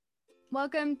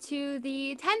Welcome to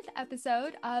the 10th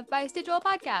episode of Bistidual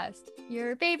Podcast,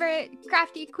 your favorite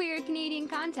crafty queer Canadian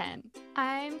content.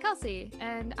 I'm Kelsey,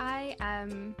 and I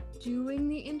am doing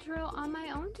the intro on my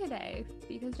own today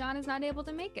because John is not able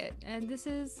to make it, and this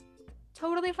is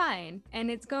totally fine, and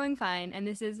it's going fine, and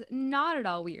this is not at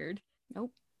all weird.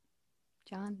 Nope.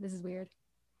 John, this is weird.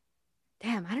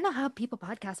 Damn, I don't know how people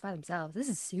podcast by themselves. This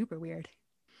is super weird.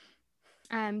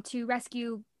 To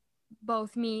rescue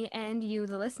both me and you,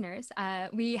 the listeners,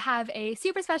 we have a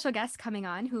super special guest coming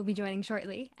on who will be joining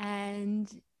shortly,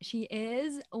 and she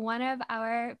is one of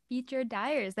our featured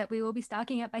dyers that we will be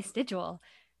stocking at Bistidual,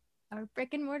 our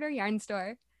brick and mortar yarn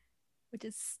store, which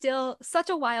is still such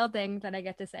a wild thing that I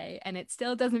get to say, and it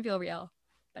still doesn't feel real,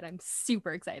 but I'm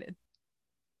super excited.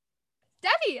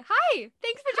 Debbie, hi!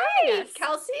 Thanks for joining us.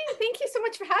 Kelsey, thank you so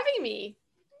much for having me.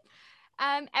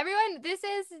 Everyone, this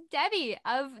is Debbie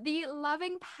of The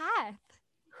Loving Path,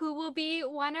 who will be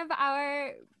one of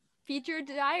our featured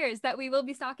dyers that we will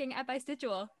be stocking at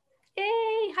Bistidual. Yay!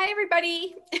 Hi,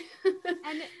 everybody.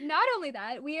 And not only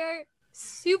that, we are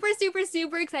super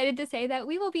excited to say that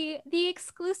we will be the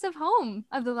exclusive home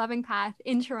of The Loving Path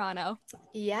in Toronto.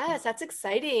 Yes, that's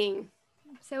exciting.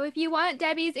 So if you want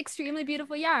Debbie's extremely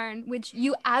beautiful yarn, which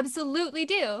you absolutely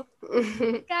do,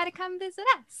 you gotta come visit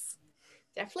us.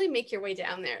 Definitely make your way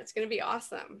down there. It's going to be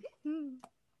awesome.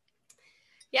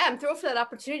 Yeah, I'm thrilled for that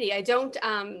opportunity. I don't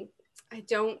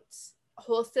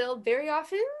wholesale very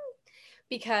often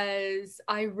because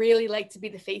I really like to be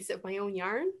the face of my own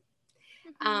yarn.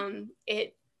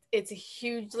 It's a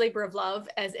huge labor of love,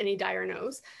 as any dyer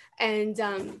knows. And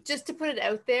just to put it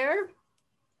out there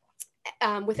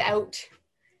without,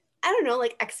 I don't know,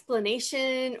 like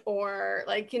explanation or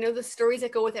like, the stories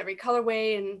that go with every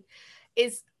colorway and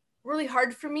is really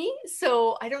hard for me.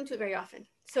 So I don't do it very often.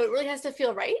 So it really has to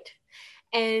feel right.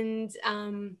 And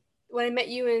when I met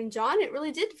you and John, it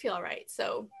really did feel right.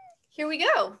 So here we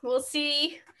go. We'll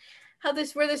see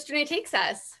where this journey takes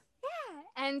us.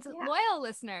 Yeah. And loyal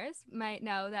listeners might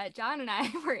know that John and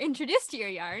I were introduced to your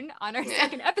yarn on our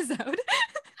second episode.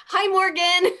 Hi,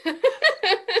 Morgan.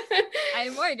 Hi,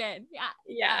 Morgan. Yeah.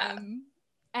 Yeah.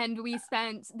 And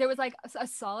there was like a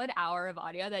solid hour of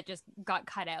audio that just got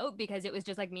cut out because it was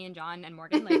just like me and John and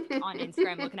Morgan like on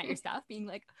Instagram looking at your stuff being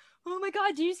like, oh my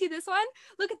God, do you see this one?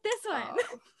 Look at this one.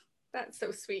 Oh, that's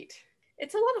so sweet.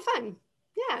 It's a lot of fun.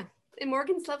 Yeah. And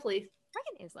Morgan's lovely.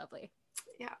 Morgan is lovely.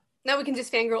 Yeah. Now we can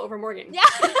just fangirl over Morgan. Yeah.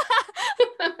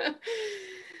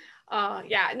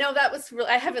 Yeah. No, that was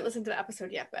I haven't listened to the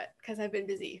episode yet, but because I've been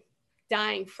busy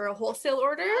dying for a wholesale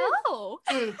order. Oh.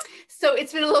 So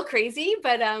it's been a little crazy,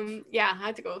 but yeah, I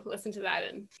had to go listen to that.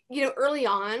 And early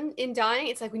on in dyeing,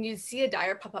 it's like when you see a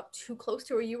dyer pop up too close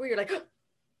to where you were, you're like,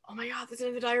 oh my God, there's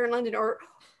another dyer in London or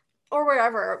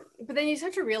wherever. But then you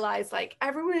start to realize like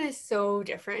everyone is so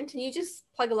different and you just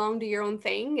plug along to your own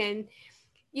thing. And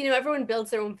everyone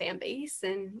builds their own fan base,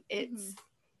 and it's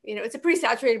it's a pretty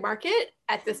saturated market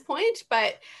at this point,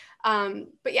 but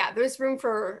yeah, there's room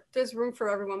for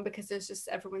everyone because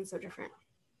everyone's so different.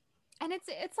 And it's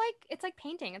like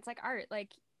painting. It's like art.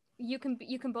 Like you can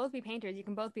both be painters, you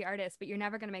can both be artists, but you're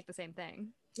never going to make the same thing.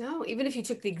 No, even if you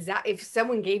took if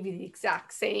someone gave you the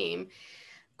exact same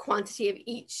quantity of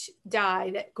each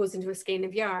dye that goes into a skein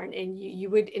of yarn, and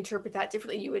you would interpret that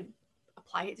differently, you would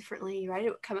apply it differently, right? It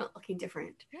would come out looking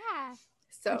different. Yeah.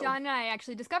 So John and I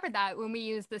actually discovered that when we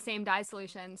used the same dye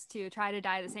solutions to try to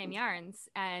dye the same yarns,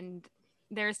 and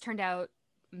theirs turned out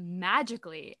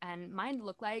magically, and mine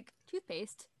looked like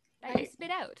toothpaste that you spit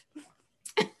out.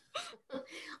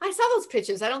 I saw those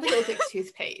pictures. I don't think it looked like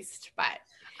toothpaste, but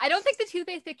I don't think the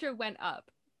toothpaste picture went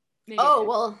up. Maybe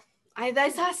well, I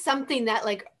saw something that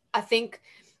like I think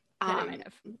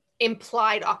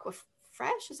implied Aqua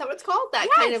Fresh. Is that what it's called? That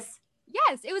kind of.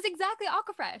 Yes, it was exactly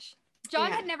Aquafresh. John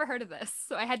had never heard of this,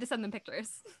 so I had to send them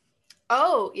pictures.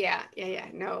 Oh, yeah.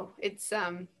 No, it's,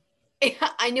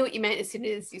 I knew what you meant as soon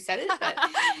as you said it, but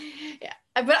yeah.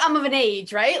 But I'm of an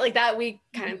age, right? Like that, we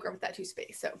kind of grew up with that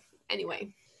toothpaste. So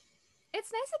anyway.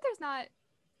 It's nice that there's not,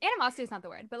 animosity is not the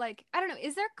word, but like, I don't know,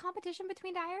 is there competition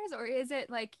between dyers, or is it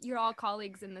like you're all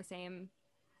colleagues in the same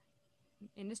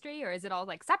industry, or is it all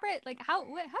like separate? Like how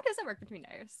does it work between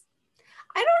dyers?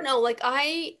 I don't know. Like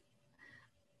I'm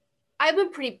a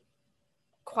pretty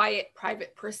quiet,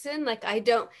 private person. Like I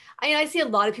see a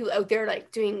lot of people out there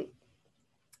like doing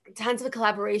tons of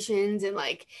collaborations and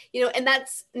like, and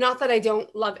that's not that I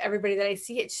don't love everybody that I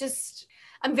see. It's just,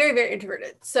 I'm very, very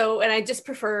introverted. So, and I just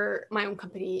prefer my own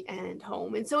company and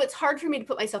home. And so it's hard for me to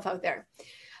put myself out there.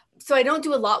 So I don't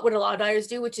do what a lot of dyers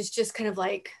do, which is just kind of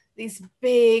like these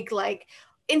big, like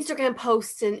Instagram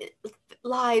posts and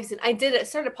lives. And I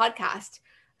started a podcast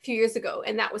few years ago,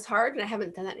 and that was hard, and I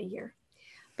haven't done that in a year,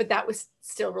 but that was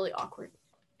still really awkward.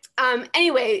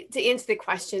 Anyway, to answer the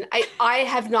question, I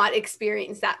have not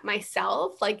experienced that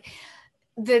myself. Like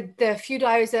the few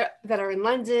dyers that are in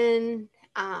London,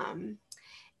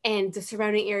 and the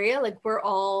surrounding area, like we're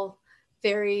all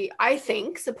very, I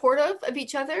think, supportive of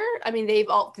each other. I mean, they've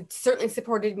all certainly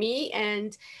supported me,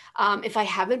 and if I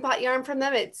haven't bought yarn from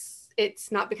them,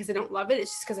 it's not because I don't love it,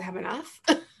 it's just because I have enough.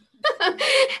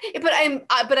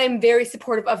 but I'm very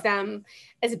supportive of them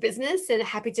as a business, and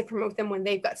happy to promote them when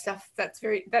they've got stuff that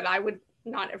I would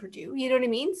not ever do. You know what I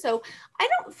mean? So I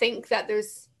don't think that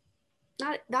there's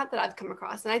not that I've come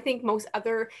across, and I think most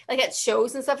other, like at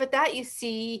shows and stuff like that, you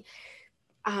see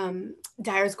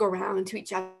dyers go around to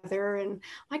each other and,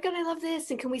 my God, I love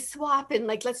this, and can we swap, and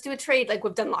like let's do a trade. Like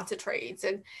we've done lots of trades,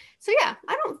 and so yeah,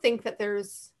 I don't think that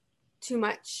there's too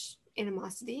much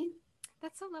animosity.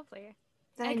 That's so lovely.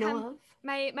 That I know of.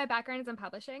 My background is in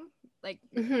publishing, like,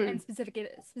 Mm-hmm. and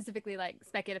specifically like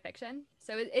speculative fiction.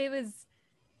 So it was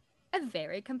a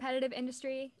very competitive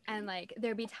industry, and like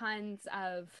there'd be tons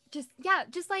of just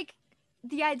like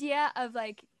the idea of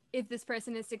like, if this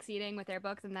person is succeeding with their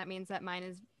book, then that means that mine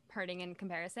is hurting in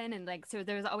comparison. And like, so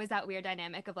there's always that weird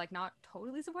dynamic of like not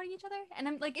totally supporting each other. And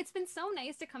I'm like, it's been so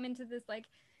nice to come into this like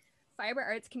fiber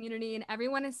arts community, and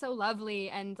everyone is so lovely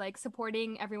and like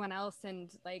supporting everyone else, and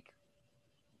like,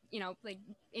 you know, like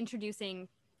introducing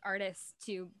artists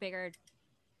to bigger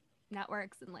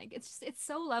networks, and like it's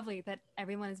so lovely that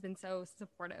everyone has been so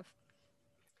supportive.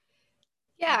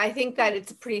 Yeah, I think that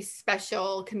it's a pretty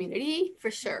special community for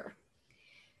sure.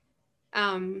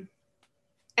 And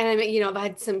I mean, you know, I've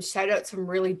had some shout outs from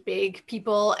really big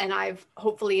people, and I've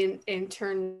hopefully in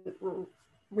turn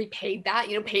repaid that,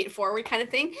 you know, pay it forward kind of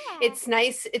thing. Yeah. It's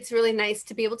nice. It's really nice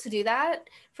to be able to do that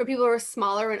for people who are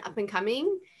smaller and up and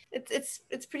coming. It's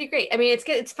pretty great. I mean,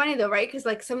 it's funny though, right? Because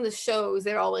like some of the shows,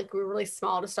 they're all like, we're really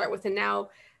small to start with, and now,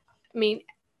 I mean,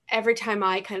 every time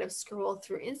I kind of scroll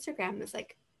through Instagram, there's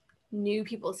like new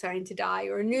people starting to die,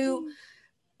 or new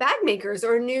bag makers,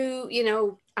 or new, you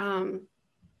know,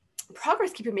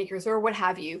 progress keeper makers, or what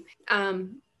have you.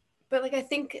 But like, I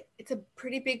think it's a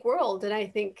pretty big world, and I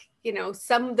think, you know,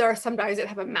 there are some dyers that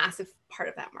have a massive part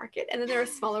of that market, and then there are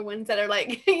smaller ones that are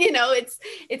like, you know,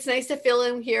 it's nice to fill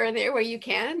in here and there where you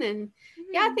can, and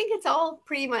yeah, I think it's all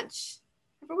pretty much,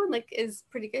 everyone like is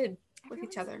pretty good with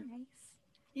each other. So nice.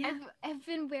 Yeah. I've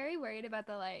been very worried about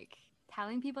the like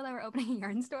telling people that we're opening a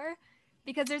yarn store,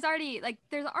 because there's already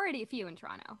a few in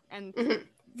Toronto, and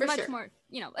For much sure. more,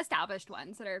 you know, established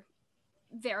ones that are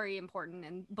very important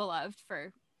and beloved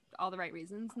for all the right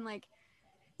reasons. And like,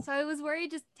 so I was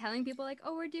worried just telling people like,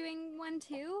 oh, we're doing one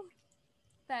too,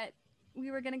 that we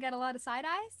were gonna get a lot of side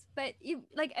eyes. But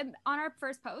like on our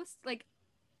first post, like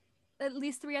at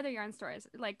least 3 other yarn stores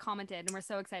like commented and were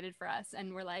so excited for us,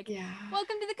 and we're like, Yeah.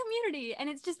 welcome to the community. And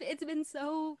it's been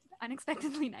so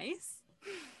unexpectedly nice.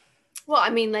 Well,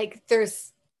 I mean, like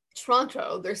there's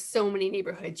Toronto, there's so many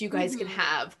neighborhoods. You guys can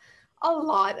have a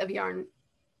lot of yarn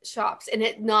shops and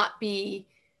it not be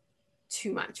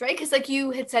too much, right? Because like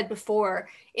you had said before,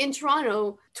 in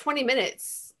Toronto, 20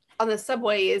 minutes on the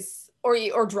subway is,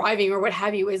 or driving or what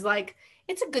have you, is like,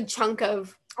 it's a good chunk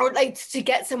of, or like to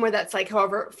get somewhere that's like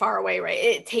however far away, right?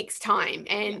 It takes time,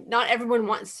 and not everyone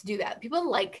wants to do that. People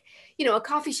like, you know, a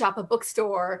coffee shop, a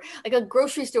bookstore, like a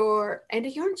grocery store, and a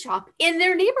yarn shop in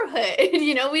their neighborhood.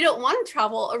 You know, we don't want to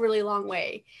travel a really long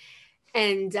way.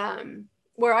 And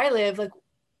where I live, like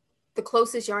the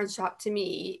closest yarn shop to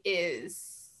me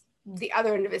is the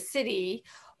other end of a city,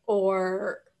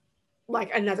 or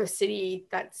like another city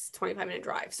that's 25-minute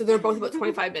drive. So they're both about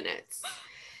 25 minutes.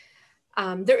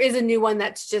 There is a new one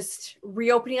that's just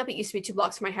reopening up. It used to be 2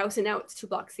 blocks from my house, and now it's 2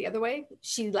 blocks the other way.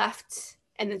 She left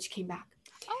and then she came back.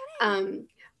 Oh,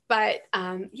 nice.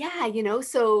 Yeah, you know,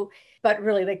 so, but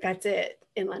really like that's it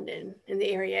in London, in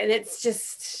the area. And it's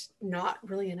just not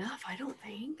really enough, I don't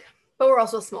think. But we're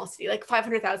also a small city, like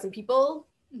 500,000 people,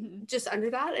 just under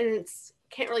that. And it's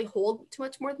can't really hold too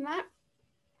much more than that.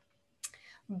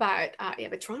 But yeah,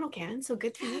 but Toronto can, so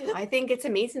good for you. I think it's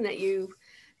amazing that you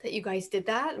guys did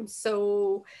that. I'm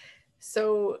so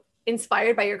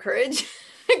inspired by your courage,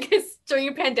 because during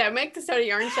a pandemic to start a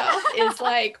yarn shop is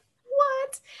like,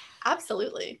 what?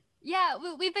 Absolutely. Yeah,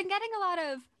 we've been getting a lot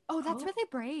of, oh, that's really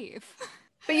brave.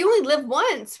 But you only live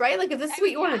once, right? Like if this is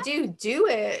what you want to do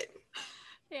it.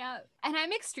 Yeah, and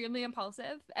I'm extremely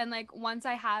impulsive, and like once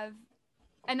I have,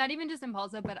 and not even just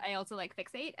impulsive, but I also like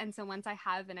fixate, and so once I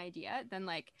have an idea, then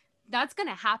like that's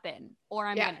gonna happen, or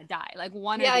I'm gonna die, like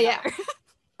one or the other.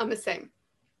 I'm the same.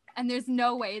 And there's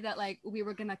no way that like we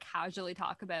were gonna casually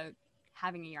talk about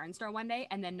having a yarn store one day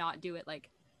and then not do it like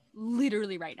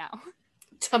literally right now.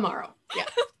 Tomorrow. Yeah.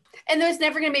 And there's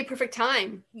never going to be a perfect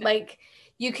time. No. Like,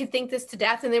 you can think this to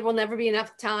death and there will never be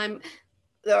enough time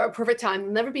or a perfect time.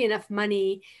 There'll never be enough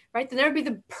money, right? There'll never be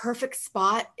the perfect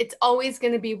spot. It's always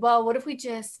going to be, well, what if we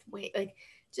just wait? Like,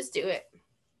 just do it.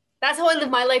 That's how I live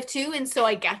my life too. And so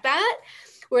I get that.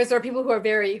 Whereas there are people who are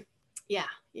very,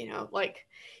 like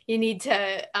you need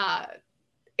to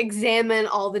examine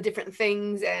all the different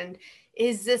things. And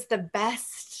is this the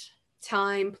best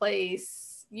time,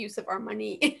 place, use of our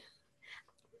money?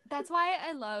 That's why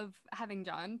I love having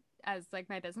John as like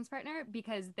my business partner,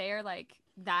 because they're like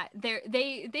that.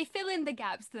 They fill in the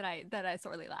gaps that I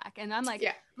sorely lack. And I'm like,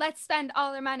 let's spend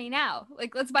all our money now.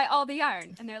 Like, let's buy all the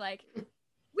yarn. And they're like,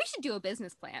 we should do a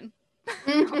business plan.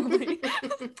 Probably.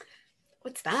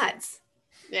 What's that?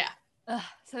 Yeah.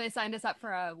 So they signed us up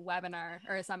for a webinar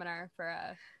or a seminar for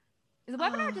a. Is a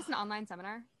webinar just an online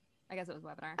seminar? I guess it was a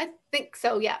webinar. I think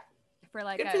so. Yeah. For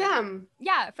like good for them.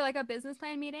 Yeah, for like a business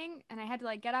plan meeting, and I had to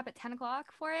like get up at 10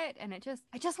 o'clock for it, and I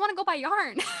just want to go buy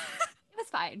yarn. It's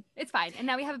fine. It's fine. And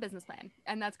now we have a business plan,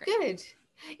 and that's great. Good.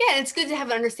 Yeah, it's good to have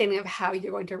an understanding of how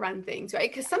you're going to run things, right?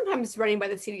 Because sometimes running by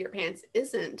the seat of your pants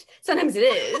isn't. Sometimes it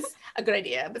is a good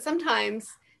idea, but sometimes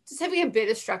just having a bit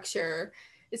of structure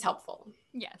is helpful.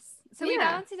 Yes. So we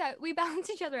balance it out. We balance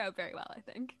each other out very well, I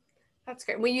think. That's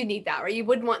great. Well, you need that, right? You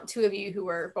wouldn't want two of you who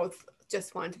are both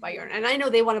just wanting to buy yarn. And I know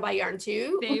they want to buy yarn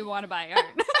too. They want to buy yarn.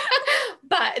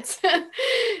 But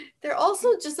they're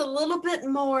also just a little bit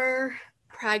more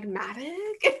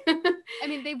pragmatic. I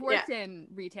mean, they've worked in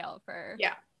retail for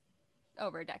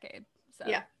over a decade. So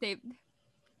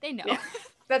they know. Yeah.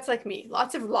 That's like me.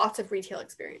 Lots of retail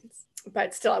experience.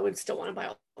 But still, I would still want to buy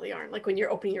all the yarn. Like when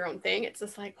you're opening your own thing, it's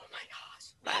just like, oh my gosh.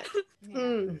 But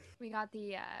we got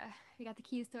the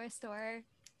keys to our store.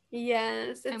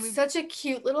 Yes, it's such a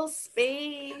cute little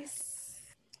space.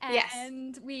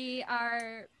 And we've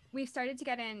started to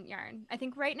get in yarn. I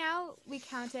think right now we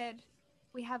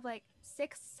have like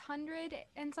 600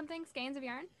 and something skeins of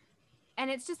yarn.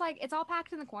 And it's just like, it's all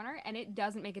packed in the corner and it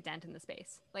doesn't make a dent in the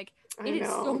space. Like, it is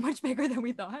so much bigger than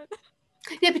we thought.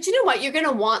 Yeah, but you know what? You're going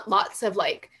to want lots of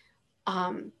like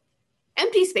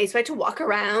empty space, right? To walk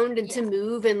around and to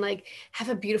move and like have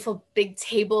a beautiful big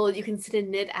table you can sit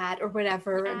and knit at or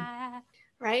whatever.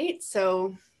 Right?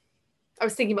 So I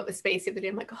was thinking about the space the other day.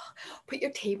 I'm like, oh, put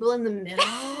your table in the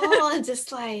middle and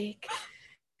just like,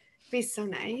 be so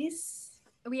nice.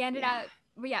 We ended up,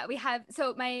 we have,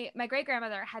 so my great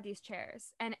grandmother had these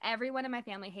chairs and everyone in my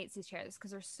family hates these chairs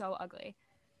because they're so ugly.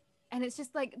 And it's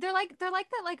just like, they're like that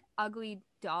like ugly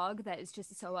dog that is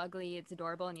just so ugly, it's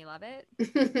adorable and you love it.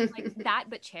 Like that,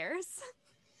 but chairs.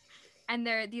 And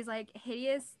they're these like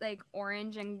hideous, like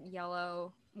orange and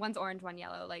yellow, one's orange, one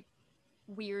yellow, like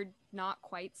weird, not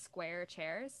quite square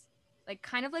chairs. Like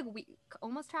kind of like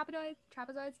almost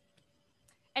trapezoids.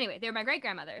 Anyway, they were my great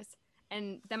grandmother's.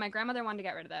 And then my grandmother wanted to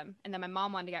get rid of them. And then my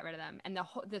mom wanted to get rid of them. And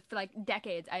for like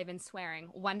decades, I've been swearing,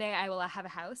 one day I will have a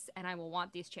house and I will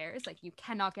want these chairs. Like, you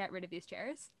cannot get rid of these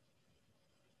chairs.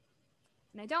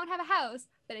 And I don't have a house,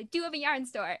 but I do have a yarn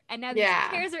store. And now these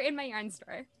chairs are in my yarn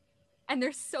store. And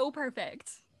they're so perfect.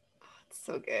 Oh, it's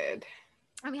so good.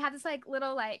 And we have this like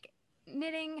little like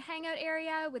knitting hangout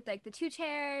area with like the two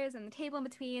chairs and the table in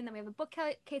between. Then we have a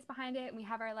bookcase behind it. And we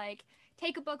have our like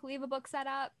take a book, leave a book set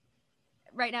up.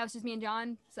 Right now it's just me and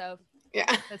John, so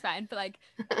that's fine. But like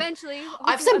eventually,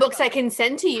 I have some books I can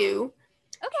send to you.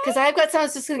 Okay. Because I've got some I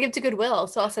was just gonna give to Goodwill,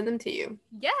 so I'll send them to you.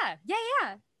 Yeah.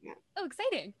 Oh,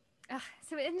 exciting!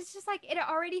 So it's just like it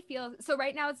already feels. So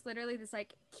right now it's literally this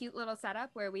like cute little setup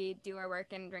where we do our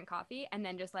work and drink coffee, and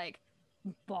then just like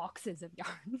boxes of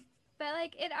yarn. But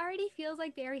like it already feels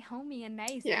like very homey and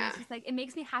nice. Yeah. And it's just like it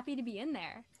makes me happy to be in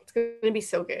there. It's gonna be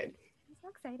so good. I'm so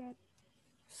excited.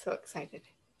 So excited.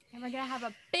 And we're going to have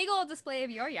a big old display of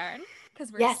your yarn because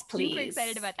we're super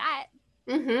excited about that.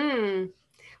 Mm-hmm.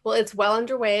 Well, it's well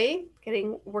underway,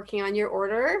 working on your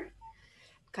order.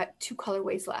 Got 2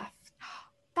 colorways left.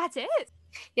 That's it?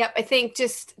 Yep, I think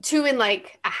just 2 and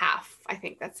like a half. I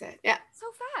think that's it. Yeah. So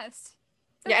fast.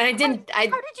 And I didn't. How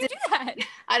did you do that?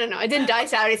 I don't know. I didn't dye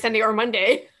Saturday, Sunday, or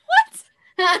Monday. What?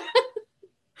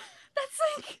 That's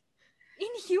like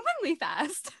inhumanly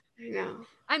fast. I know.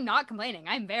 I'm not complaining.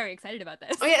 I'm very excited about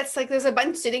this. Oh yeah, it's like there's a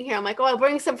bunch sitting here. I'm like, oh, I'll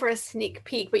bring some for a sneak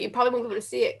peek, but you probably won't be able to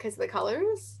see it because of the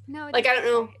colors. No. Like, I don't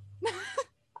know.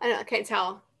 I can't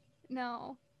tell.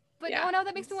 No. But no,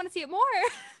 that makes me want to see it more.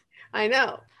 I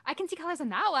know. I can see colors on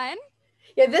that one.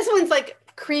 Yeah, this one's like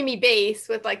creamy base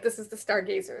with like, this is the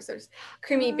Stargazer. So there's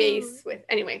creamy base with,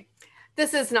 anyway.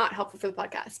 This is not helpful for the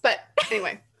podcast, but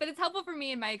anyway. But it's helpful for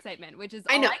me in my excitement, which is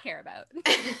I all know. I care about.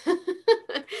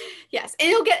 Yes, and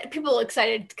it'll get people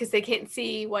excited because they can't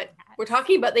see what we're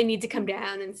talking about. They need to come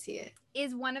down and see it.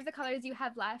 Is one of the colors you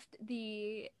have left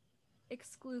the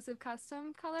exclusive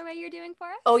custom colorway you're doing for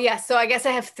us? Oh yeah, so I guess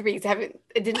I have 3. I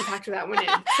didn't factor that one in.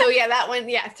 So yeah, that one,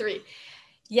 3.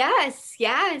 Yes.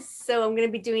 So I'm gonna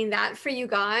be doing that for you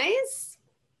guys.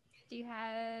 Do you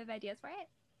have ideas for it?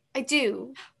 I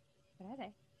do. What are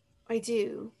they? I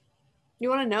do. You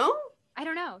want to know? I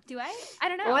don't know. Do I? I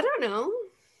don't know. Oh, I don't know.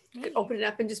 You could open it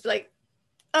up and just be like,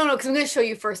 I don't know, because I'm gonna show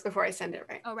you first before I send it,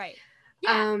 right? Oh, right.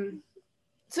 Yeah.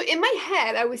 So in my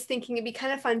head, I was thinking it'd be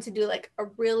kind of fun to do like a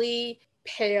really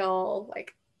pale,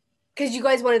 like, because you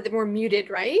guys wanted the more muted,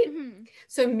 right? Mm-hmm.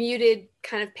 So muted,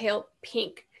 kind of pale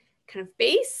pink kind of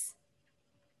base,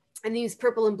 and then use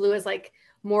purple and blue as like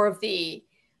more of the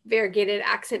variegated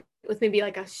accent with maybe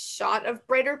like a shot of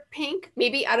brighter pink.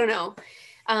 Maybe, I don't know.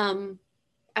 I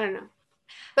don't know.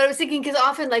 But I was thinking, because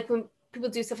often like when people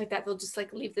do stuff like that, they'll just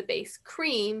like leave the base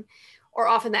cream, or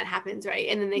often that happens, right?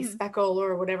 And then they speckle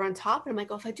or whatever on top. And I'm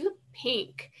like, oh, if I do a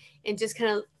pink and just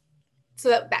kind of so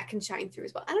that can shine through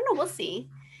as well. I don't know. We'll see.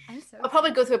 I'll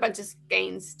probably go through a bunch of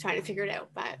skeins trying to figure it out,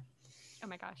 but oh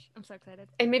my gosh, I'm so excited.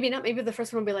 And maybe not. Maybe the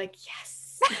first one will be like,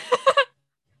 yes.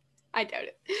 I doubt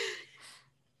it.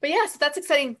 But yeah, so that's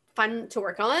exciting, fun to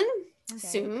work on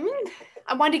soon.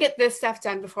 I wanted to get this stuff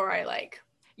done before I like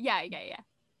yeah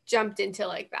jumped into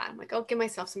like that. I'm like, I'll give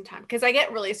myself some time because I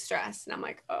get really stressed and I'm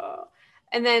like, oh.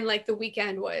 And then like the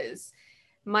weekend was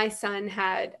my son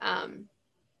had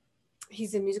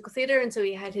he's in musical theater, and so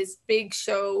he had his big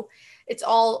show. It's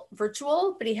all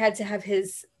virtual, but he had to have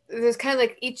there's kind of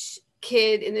like each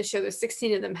kid in the show, there's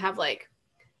 16 of them, have like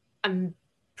a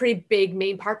pretty big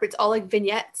main part, but it's all like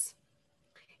vignettes.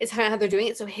 It's kind of how they're doing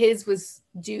it. So his was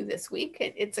due this week,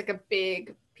 and it's like a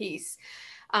big piece.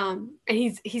 And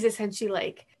he's essentially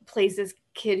like plays this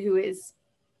kid who is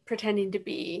pretending to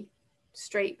be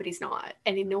straight, but he's not,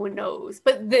 and no one knows.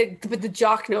 But the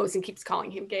jock knows and keeps calling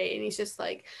him gay, and he's just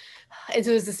like. And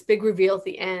so there's this big reveal at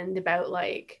the end about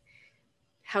like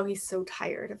how he's so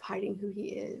tired of hiding who he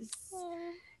is.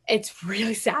 Aww. It's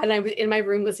really sad. And I was in my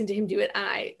room listening to him do it, and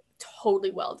I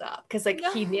totally welled up because like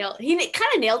he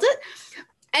kind of nailed it.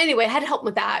 Anyway, I had to help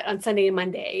with that on Sunday and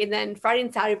Monday. And then Friday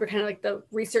and Saturday were kind of like the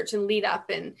research and lead up.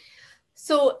 And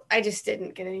so I just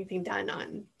didn't get anything done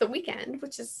on the weekend,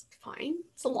 which is fine.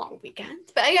 It's a long weekend.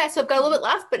 But yeah, so I've got a little bit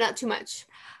left, but not too much.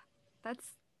 That's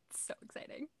so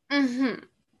exciting. Mm-hmm.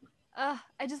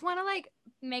 I just want to like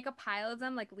make a pile of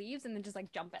them like leaves and then just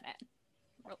like jump in it.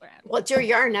 Roll around. Well, it's your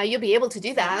yarn now. You'll be able to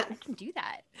do that. Yeah, I can do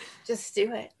that. Just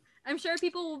do it. I'm sure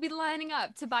people will be lining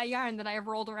up to buy yarn that I have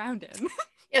rolled around in.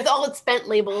 Yeah, with all its spent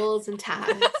labels and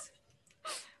tags.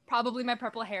 Probably my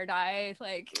purple hair dye.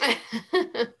 Like,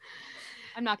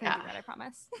 I'm not going to do that, I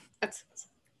promise. That's,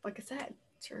 like I said,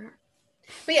 sure.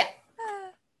 But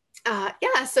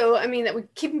yeah, so I mean, that we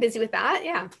keep him busy with that.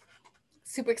 Yeah.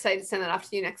 Super excited to send that off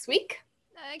to you next week.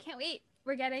 I can't wait.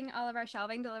 We're getting all of our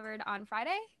shelving delivered on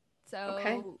Friday. So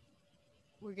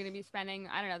we're going to be spending,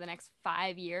 I don't know, the next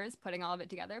 5 years putting all of it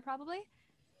together probably.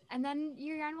 And then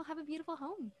your yarn will have a beautiful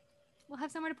home. We'll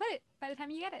have somewhere to put it by the time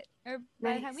you get it, or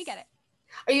by the time we get it.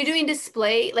 Are you doing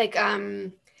display, like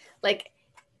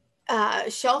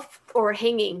shelf or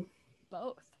hanging?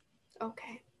 Both.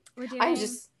 Okay. We're doing...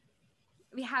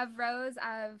 We have rows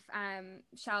of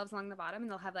shelves along the bottom,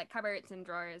 and they'll have like cupboards and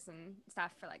drawers and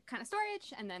stuff for like kind of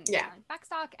storage, and then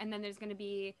backstock. And then there's going to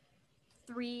be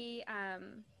 3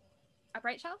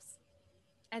 upright shelves,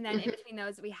 and then in between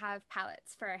those we have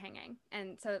pallets for hanging.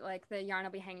 And so like the yarn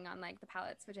will be hanging on like the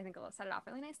pallets, which I think will set it off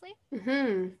really nicely.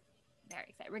 Very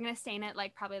excited. We're going to stain it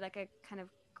like probably like a kind of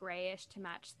grayish to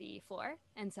match the floor,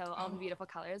 and so all the beautiful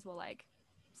colors will like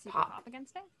super pop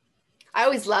against it. I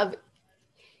always love.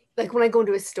 Like when I go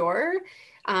into a store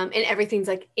and everything's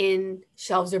like in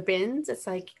shelves or bins, it's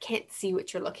like you can't see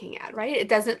what you're looking at, right? It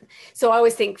doesn't. So I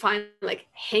always think find like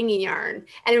hanging yarn. And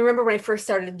I remember when I first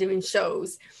started doing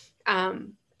shows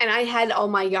and I had all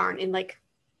my yarn in like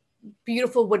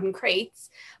beautiful wooden crates,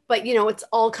 but you know, it's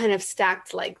all kind of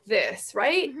stacked like this,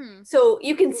 right? So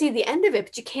you can see the end of it,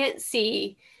 but you can't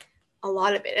see a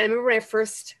lot of it. And I remember when I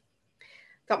first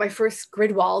got my first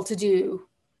grid wall to do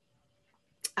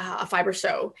a fiber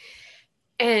show,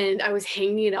 and I was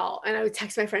hanging it all, and I would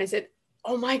text my friend. I said,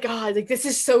 oh my god, like this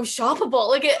is so shoppable.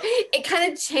 Like it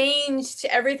kind of changed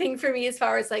everything for me as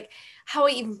far as like how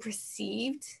I even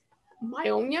perceived my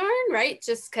own yarn, right?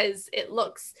 Just because it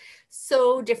looks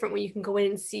so different when you can go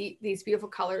in and see these beautiful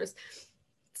colors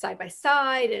side by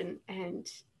side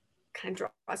and kind of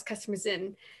draws customers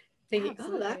in thinking,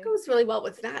 oh, that Absolutely. goes really well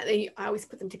with that. I always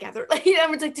put them together. Like,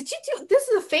 everyone's like, did you do this?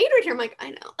 Is a fade right here. I'm like, I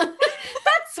know.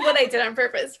 That's what I did on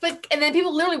purpose. But and then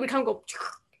people literally would come and go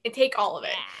and take all of it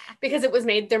Yeah. because it was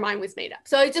made, their mind was made up.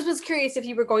 So I just was curious if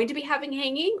you were going to be having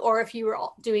hanging or if you were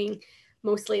all doing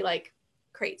mostly like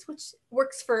crates, which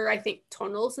works for, I think,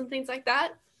 tonals and things like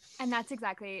that. And that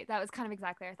was kind of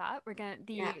exactly our thought. We're gonna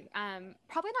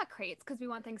probably not crates because we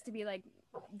want things to be like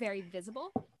very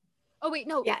visible. Oh wait,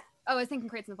 no. Yeah. Oh, I was thinking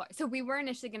crates on the floor. So we were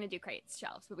initially gonna do crates,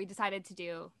 shelves, but we decided to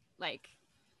do like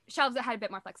shelves that had a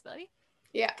bit more flexibility.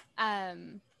 Yeah.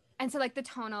 And so like the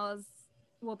tonals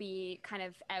will be kind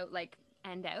of out like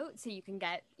end out, so you can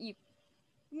get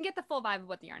the full vibe of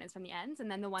what the yarn is from the ends,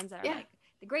 and then the ones that are like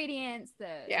the gradients,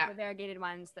 the variegated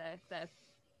ones, the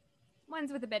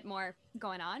ones with a bit more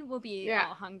going on will be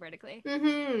all hung vertically.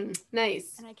 Mm-hmm.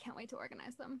 Nice. And I can't wait to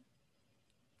organize them.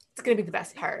 It's gonna be the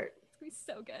best part. It's gonna be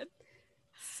so good.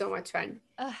 So much fun.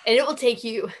 And it will take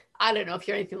you, I don't know if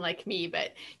you're anything like me,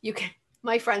 but you can,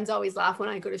 my friends always laugh when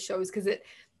I go to shows because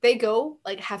they go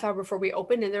like half hour before we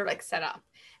open and they're like set up.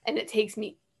 And it takes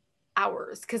me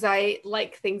hours because I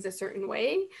like things a certain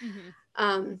way.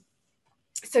 Mm-hmm.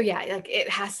 So yeah, like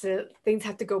things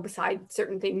have to go beside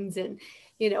certain things, and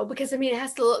because I mean it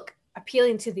has to look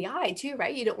appealing to the eye too,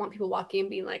 right? You don't want people walking and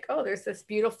being like, oh, there's this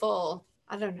beautiful,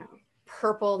 I don't know,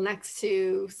 purple next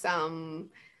to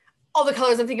all the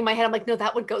colors I'm thinking in my head. I'm like, no,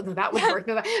 that would go, no, that would work.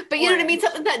 No, that. But you know what I mean?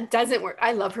 Something that doesn't work.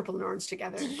 I love purple and orange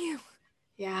together. Do you?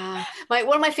 Yeah. One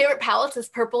of my favorite palettes is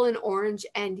purple and orange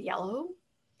and yellow.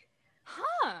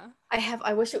 Huh.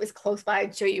 I wish it was close by,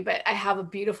 I'd show you, but I have a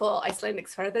beautiful Icelandic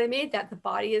sweater that I made that the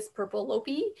body is purple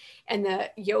lopi and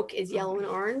the yoke is yellow and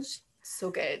orange.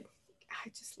 So good. I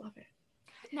just love it.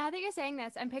 Now that you're saying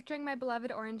this, I'm picturing my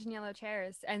beloved orange and yellow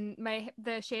chairs, and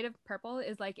the shade of purple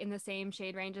is like in the same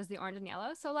shade range as the orange and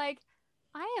yellow. So like,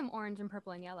 I am orange and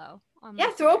purple and yellow.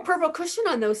 Throw a purple cushion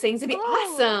on those things. It'd be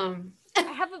awesome.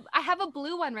 I have a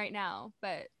blue one right now,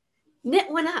 but knit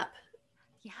one up.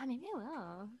 Yeah, maybe I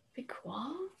will. Be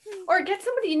cool. Or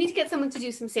you need to get someone to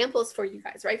do some samples for you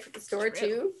guys, right? For the store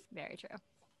too. Very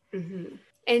true. Mm-hmm.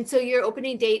 And so your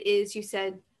opening date is, you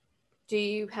said, do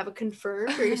you have a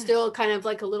confirmed, or you're still kind of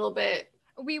like a little bit?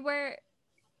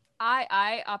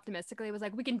 I optimistically was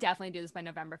like, we can definitely do this by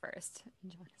November 1st.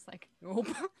 And John is like, nope.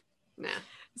 Nah.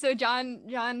 So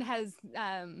John has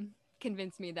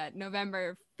convinced me that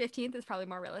November 15th is probably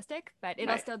more realistic, but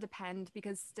it'll still depend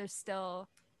because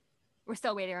we're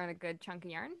still waiting on a good chunk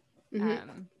of yarn.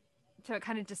 Mm-hmm. So it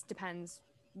kind of just depends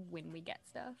when we get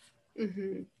stuff.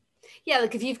 Mm-hmm. Yeah,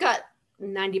 like if you've got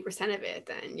 90% of it,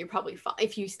 then you're probably fine.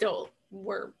 If you still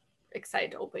were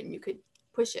excited to open, you could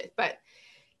push it. But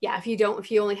yeah, if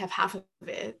you only have half of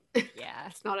it,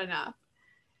 it's not enough.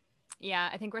 Yeah,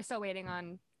 I think we're still waiting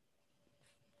on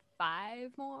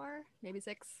 5 more, maybe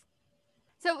 6.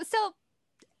 So still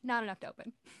not enough to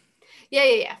open.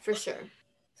 Yeah, for sure.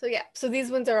 So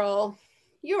these ones are all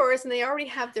yours, and they already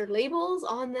have their labels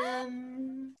on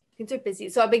them. Things are busy.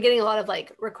 So I've been getting a lot of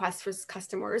like requests for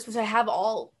custom orders, which I have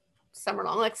all summer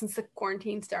long, like since the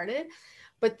quarantine started.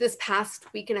 But this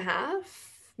past week and a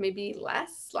half, maybe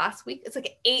last week, it's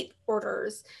like 8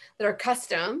 orders that are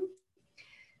custom.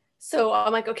 So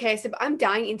I'm like, okay, so I'm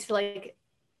dying into like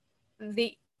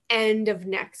the end of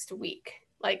next week.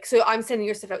 Like, so I'm sending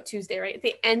your stuff out Tuesday, right? At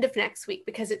the end of next week,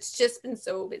 because it's just been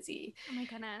so busy. Oh my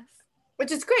goodness.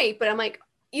 Which is great, but I'm like,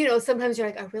 sometimes you're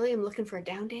like, I really am looking for a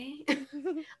down day.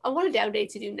 I want a down day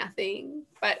to do nothing,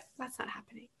 but that's not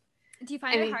happening. Do you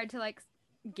find it hard to like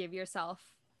give yourself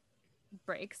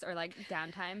breaks or like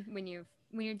downtime when you're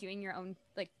doing your own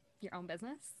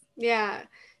business? Yeah,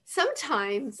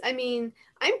 sometimes. I mean,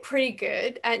 I'm pretty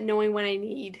good at knowing when I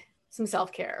need some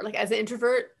self-care. Like as an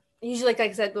introvert, usually, like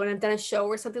I said, when I've done a show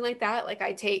or something like that, like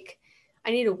I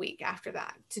need a week after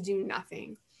that to do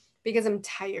nothing because I'm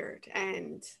tired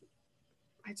and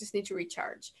I just need to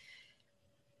recharge.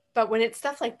 But when it's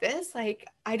stuff like this, like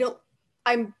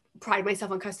I'm pride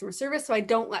myself on customer service, so I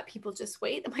don't let people just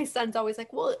wait. And my son's always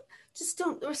like, well, just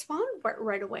don't respond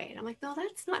right away. And I'm like, no,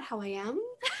 that's not how I am.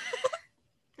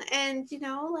 And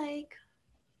trying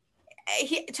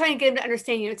to get him to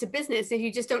understand, it's a business. If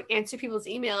you just don't answer people's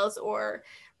emails or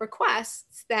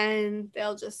requests, then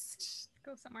they'll just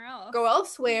go somewhere else, go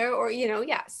elsewhere, or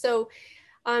So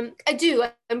I do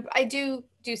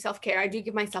self-care. I do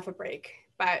give myself a break,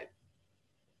 but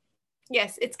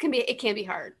yes, it can be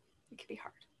hard. It can be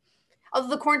hard. Although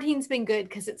the quarantine's been good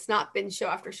because it's not been show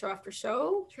after show after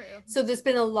show. True. So there's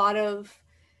been a lot of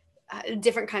a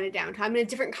different kind of downtime and a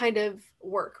different kind of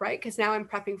work, right? Because now I'm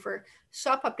prepping for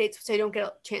shop updates, which I don't get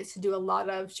a chance to do a lot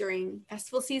of during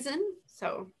festival season.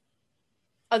 So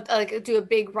I'll like do a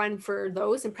big run for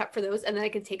those and prep for those, and then I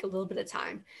can take a little bit of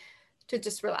time to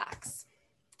just relax,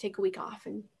 take a week off,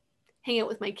 and hang out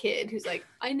with my kid who's like,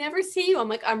 I never see you. I'm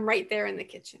like, I'm right there in the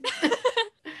kitchen.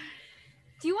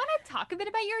 Do you want to talk a bit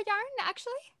about your yarn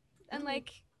actually? And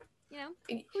like, you know,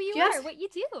 who you Yes. are, what you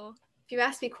do? If you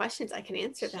ask me questions, I can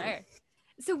answer them. Sure.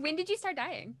 So when did you start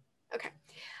dyeing? Okay.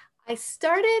 I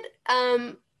started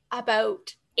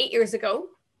about 8 years ago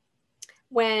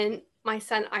when my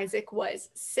son Isaac was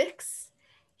 6.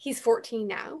 He's 14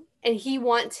 now, and he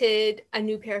wanted a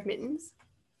new pair of mittens.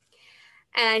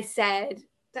 And I said,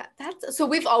 that's so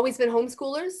we've always been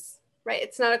homeschoolers, right?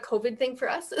 It's not a COVID thing for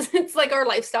us. It's like our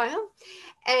lifestyle.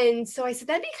 And so I said,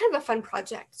 that'd be kind of a fun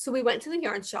project. So we went to the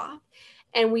yarn shop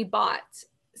and we bought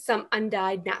some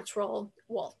undyed natural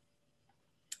wool.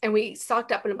 And we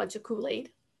stocked up on a bunch of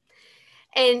Kool-Aid.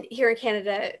 And here in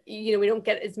Canada, you know, we don't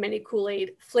get as many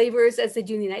Kool-Aid flavors as they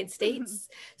do in the United States.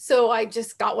 So I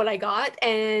just got what I got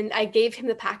and I gave him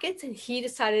the packets, and he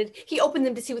opened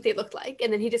them to see what they looked like.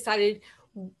 And then he decided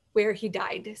where he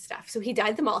dyed stuff. So he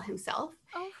dyed them all himself.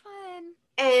 Oh, fun.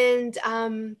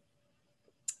 And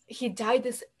he dyed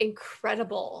this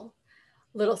incredible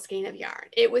little skein of yarn.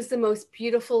 It was the most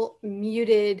beautiful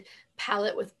muted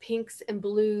palette with pinks and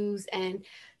blues and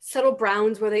subtle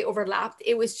browns where they overlapped.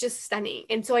 It was just stunning.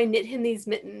 And so I knit him these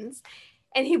mittens,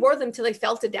 and he wore them till they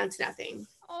felted down to nothing.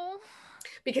 Oh.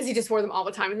 Because he just wore them all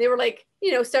the time. And they were like,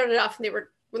 you know, started off and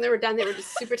when they were done, they were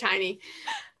just super tiny.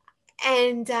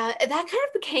 And that kind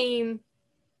of became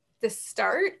the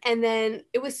start. And then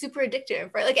it was super addictive,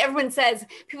 right? Like everyone says,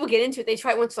 people get into it, they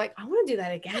try it once, like, I want to do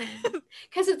that again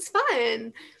because it's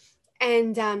fun.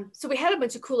 And so we had a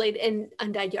bunch of Kool-Aid and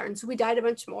undyed yarn. So we dyed a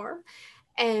bunch more.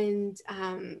 And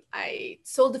I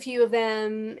sold a few of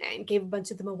them and gave a bunch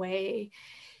of them away.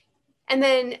 And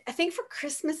then I think for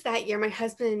Christmas that year, my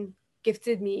husband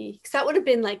gifted me, because that would have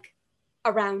been like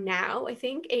around now, I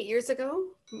think 8 years ago,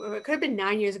 or it could have been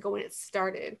 9 years ago when it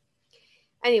started.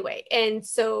 Anyway, and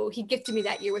so he gifted me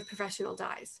that year with professional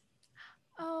dyes.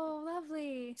 Oh,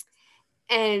 lovely.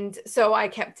 And so I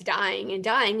kept dyeing and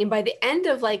dyeing. And by the end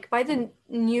of by the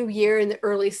new year in the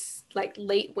early,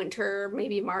 late winter,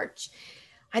 maybe March,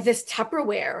 I had this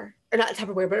Tupperware, or not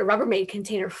Tupperware, but a Rubbermaid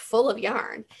container full of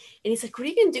yarn. And he's like, what are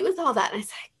you going to do with all that? And I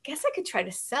said, I guess I could try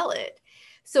to sell it.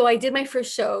 So I did my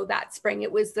first show that spring.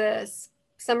 It was the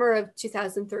summer of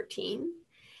 2013.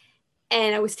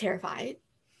 And I was terrified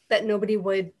that nobody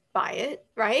would buy it,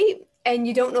 right? And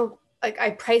you don't know,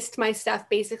 I priced my stuff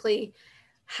basically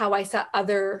how I saw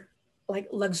other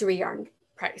luxury yarn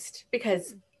priced,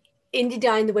 because indie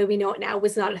dyeing the way we know it now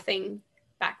was not a thing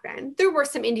back then. There were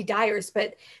some indie dyers,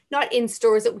 but not in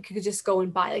stores that we could just go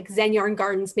and buy. Like Zen Yarn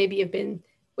Gardens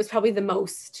was probably the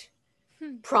most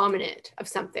prominent of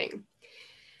something.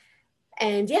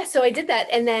 And yeah, so I did that.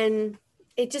 And then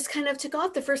it just kind of took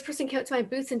off. The first person came out to my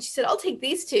booth and she said, I'll take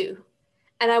these two.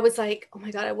 And I was like, oh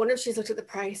my God, I wonder if she's looked at the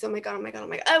price. Oh my God, oh my God, oh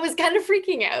my God. I was kind of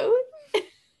freaking out.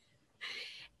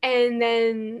 And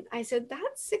then I said,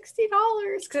 that's $60.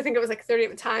 Because I think it was like 30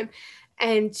 at the time.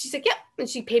 And she's like, yep. And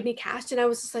she paid me cash. And I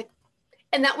was just like,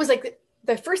 and that was like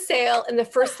the first sale and the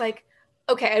first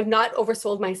okay, I've not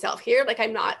oversold myself here.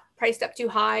 I'm not priced up too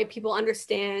high. People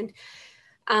understand.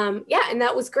 Yeah, and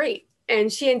that was great.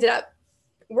 And she ended up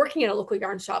working at a local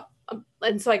yarn shop.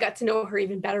 And so I got to know her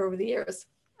even better over the years.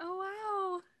 Oh,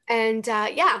 wow. And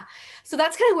yeah, so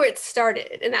that's kind of where it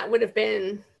started. And that would have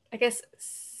been, I guess,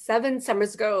 7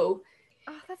 summers ago.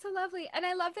 Oh, that's so lovely. And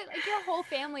I love that your whole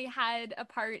family had a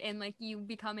part in you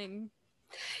becoming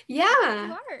yeah who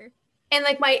you are. And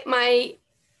my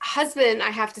husband,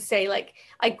 I have to say,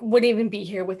 I wouldn't even be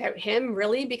here without him,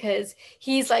 really, because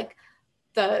he's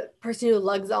the person who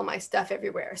lugs all my stuff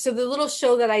everywhere. So the little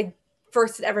show that I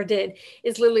first ever did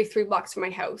is literally 3 blocks from my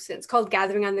house, and it's called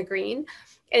Gathering on the Green.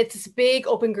 And it's this big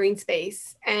open green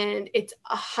space, and it's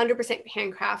 100%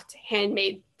 handcraft,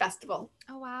 handmade festival.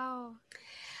 Oh, wow.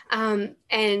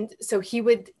 And so he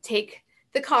would take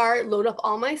the car, load up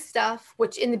all my stuff,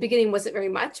 which in the beginning wasn't very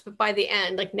much, but by the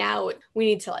end, now we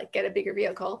need to get a bigger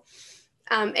vehicle.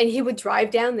 And he would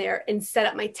drive down there and set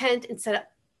up my tent and set up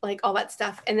all that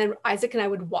stuff. And then Isaac and I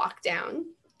would walk down,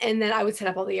 and then I would set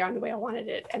up all the yarn the way I wanted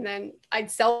it. And then I'd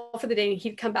sell for the day, and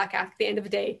he'd come back after the end of the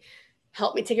day,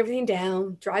 help me take everything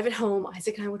down, drive it home.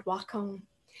 Isaac and I would walk home.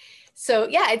 So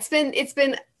yeah, it's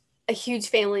been a huge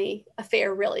family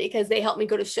affair, really, because they help me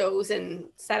go to shows and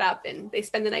set up, and they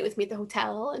spend the night with me at the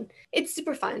hotel, and it's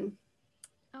super fun.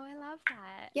 Oh, I love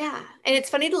that. Yeah. And it's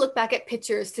funny to look back at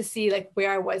pictures to see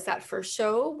where I was that first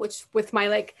show, which with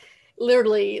my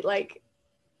literally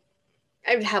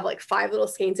I would have 5 little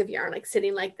skeins of yarn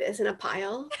sitting like this in a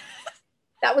pile.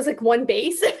 that was like one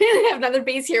base. I have another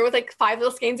base here with like 5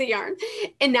 little skeins of yarn.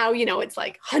 And now, it's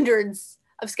like hundreds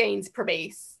of skeins per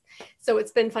base. So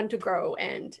it's been fun to grow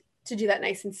and to do that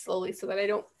nice and slowly so that I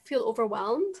don't feel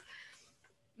overwhelmed.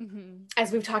 Mm-hmm.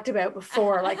 As we've talked about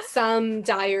before, like some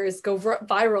dyers go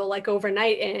viral like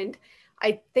overnight. And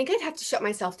I think I'd have to shut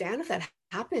myself down if that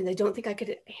happened. I don't think I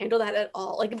could handle that at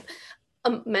all. Like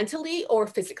mentally or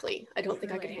physically, I don't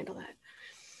think I could handle that.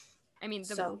 I mean,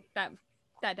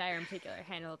 that dyer in particular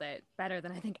handled it better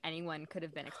than I think anyone could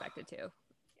have been expected to.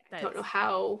 I don't know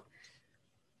how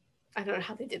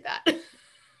they did that.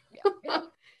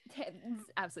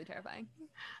 It's absolutely terrifying.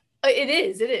 It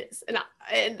is.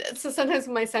 And so sometimes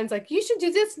my son's like, you should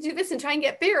do this and try and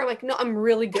get bigger. I'm like, no, I'm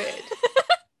really good.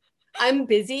 I'm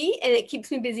busy and it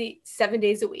keeps me busy 7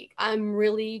 days a week. I'm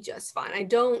really just fine.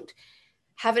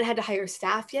 Haven't had to hire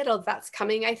staff yet. That's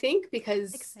coming, I think,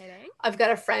 because exciting. I've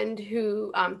got a friend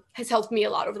who has helped me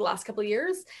a lot over the last couple of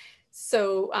years.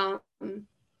 So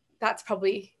that's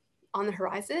probably on the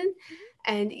horizon.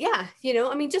 And yeah,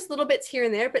 just little bits here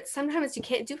and there, but sometimes you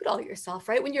can't do it all yourself,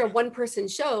 right? When you're a one-person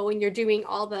show and you're doing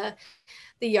all the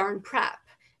yarn prep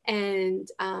and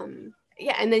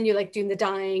and then you're like doing the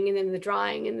dyeing and then the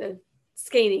drying and the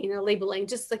scanning and the labeling,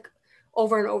 just like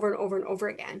over and over and over and over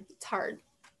again. It's hard.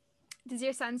 Does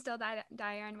your son still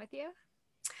dye yarn with you?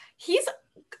 He's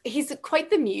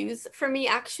quite the muse for me,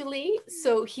 actually.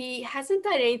 So he hasn't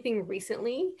done anything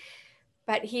recently,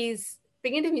 but he's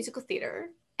big into musical theater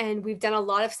and we've done a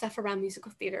lot of stuff around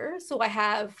musical theater. So I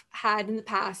have had in the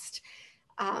past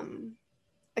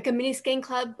like a mini skein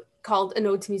club called An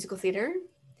Ode to Musical Theater,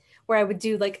 where I would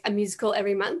do like a musical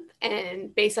every month.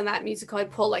 And based on that musical,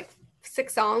 I'd pull like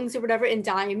 6 songs or whatever and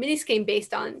dye a mini skein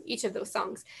based on each of those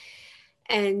songs.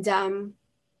 And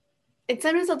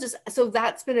sometimes so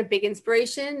that's been a big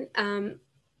inspiration. And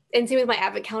same with my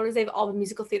Advent calendars, they've all been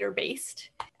musical theater based.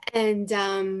 And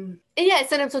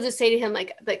sometimes I'll just say to him,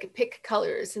 like pick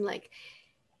colors and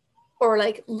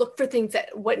or look for things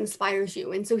that what inspires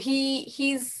you. And so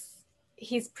he's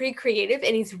pretty creative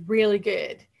and he's really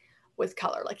good with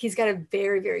color. Like he's got a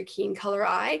very, very keen color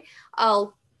eye.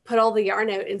 I'll put all the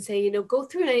yarn out and say, go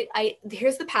through and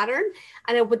here's the pattern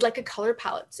and I would like a color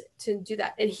palette to do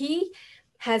that. And he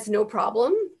has no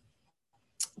problem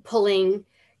pulling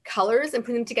colors and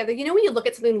putting them together. When you look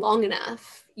at something long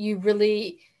enough, you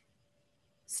really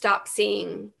stop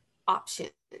seeing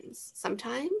options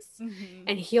sometimes. Mm-hmm.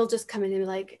 And he'll just come in and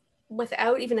like,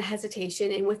 without even a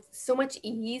hesitation and with so much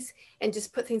ease and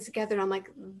just put things together. And I'm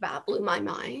like, that blew my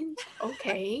mind.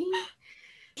 Okay.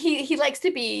 He likes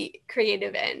to be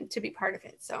creative and to be part of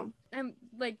it. So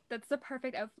like that's the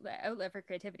perfect outlet for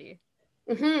creativity.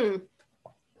 Mm-hmm.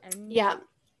 And yeah,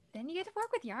 then you get to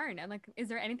work with yarn. And like, is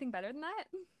there anything better than that?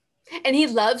 And he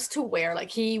loves to wear, like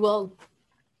he will,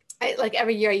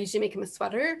 every year I usually make him a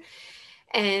sweater.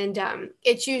 And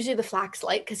it's usually the Flax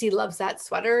Light because he loves that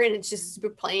sweater and it's just super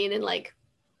plain and like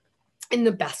in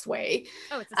the best way.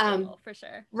 Oh, it's a staple for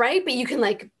sure. Right? But you can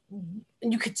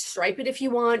you could stripe it if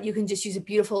you want. You can just use a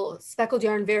beautiful speckled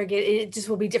yarn variegated. It just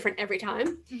will be different every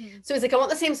time. Mm-hmm. So he's like, I want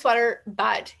the same sweater,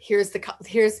 but here's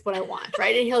what I want,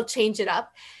 right? And he'll change it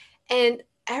up. And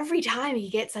every time he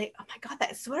gets like, oh my God,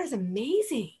 that sweater is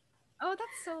amazing. Oh,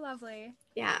 that's so lovely.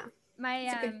 Yeah.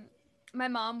 My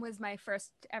mom was my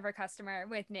first ever customer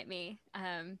with Knit Me,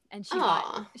 and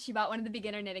she bought one of the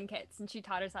beginner knitting kits, and she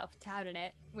taught herself how to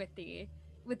knit with the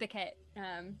kit,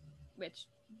 which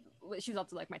she was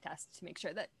also like my test to make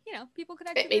sure that people could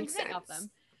actually knit off them.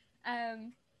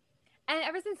 And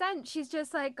ever since then, she's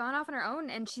just like gone off on her own,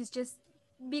 and she's just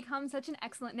become such an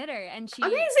excellent knitter. And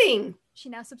amazing. She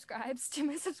now subscribes to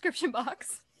my subscription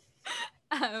box.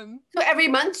 So every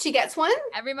month she gets one.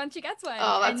 Every month she gets one.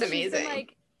 Oh, that's amazing.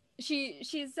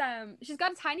 She's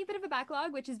got a tiny bit of a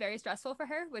backlog, which is very stressful for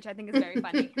her, which I think is very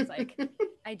funny because like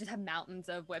I just have mountains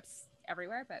of whips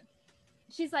everywhere. But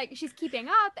she's keeping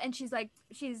up, and she's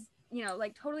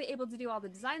totally able to do all the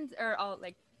designs or all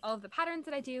of the patterns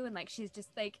that I do, and like she's just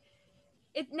like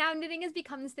now knitting has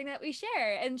become this thing that we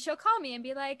share, and she'll call me and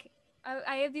be like,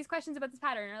 I have these questions about this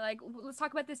pattern, or like let's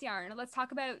talk about this yarn, or let's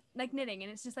talk about like knitting,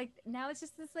 and it's just like now it's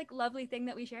just this like lovely thing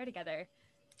that we share together.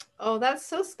 Oh, that's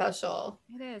so special.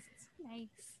 It is. It's so nice.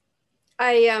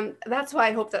 That's why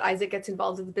I hope that Isaac gets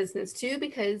involved in the business too,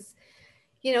 because,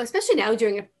 especially now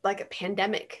during a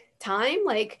pandemic time,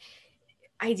 like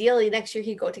ideally next year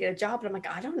he'd go to get a job, but I'm like,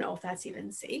 I don't know if that's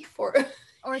even safe or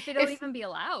if it'll even be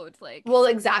allowed. Like, well,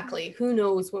 exactly. Who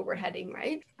knows where we're heading,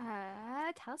 right?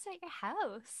 Tell us about your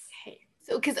house. Hey,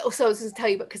 so I was just tell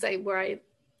you because where I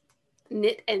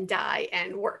knit and dye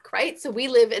and work, right? So we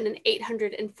live in an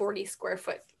 840 square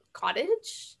foot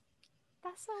cottage.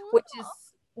 That's so little. Which is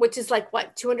which is like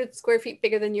what, 200 square feet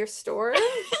bigger than your store.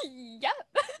 Yep.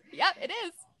 Yep, it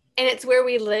is. And it's where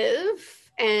we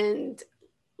live and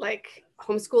like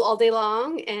homeschool all day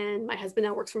long. And my husband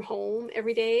now works from home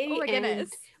every day. Oh my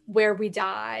goodness. Where we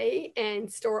dye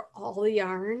and store all the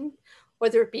yarn,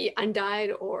 whether it be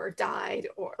undyed or dyed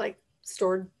or like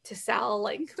stored to sell.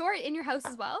 Like, You store it in your house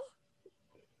as well?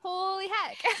 Holy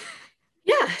heck.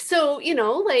 yeah. So, you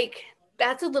know, like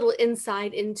that's a little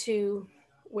insight into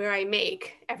where I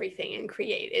make everything and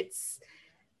create. It's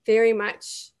very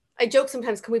much, I joke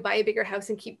sometimes, can we buy a bigger house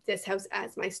and keep this house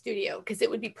as my studio? Because it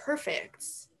would be perfect.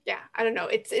 Yeah, I don't know.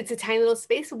 It's a tiny little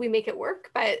space, so we make it work,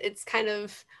 but it's kind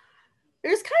of,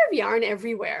 there's kind of yarn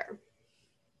everywhere.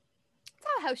 That's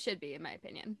how a house should be, in my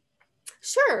opinion.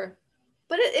 Sure.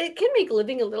 But it can make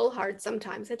living a little hard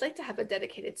sometimes. I'd like to have a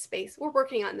dedicated space. We're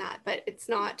working on that, but it's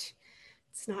not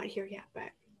here yet. But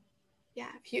yeah,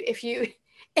 if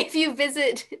you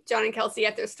visit John and Kelsey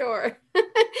at their store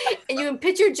and you can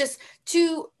picture just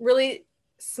two really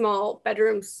small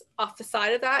bedrooms off the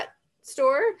side of that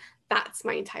store, that's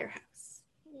my entire house.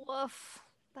 Woof.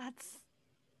 That's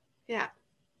Yeah.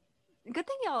 good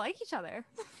thing y'all like each other.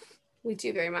 We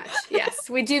do very much. Yes,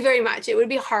 we do very much. It would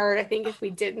be hard, I think, if we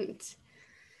didn't.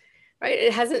 Right?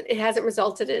 It hasn't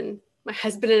resulted in my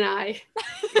husband and I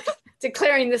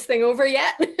declaring this thing over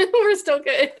yet. We're still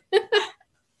good.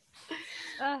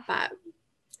 But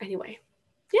anyway,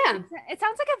 yeah. It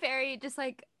sounds like a very just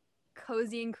like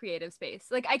cozy and creative space.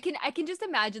 Like I can just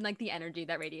imagine like the energy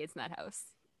that radiates in that house.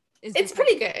 It's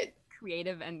pretty good.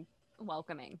 Creative and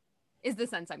welcoming is the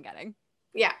sense I'm getting.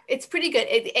 Yeah, it's pretty good.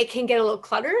 It can get a little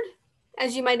cluttered,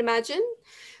 as you might imagine,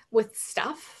 with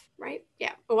stuff, right?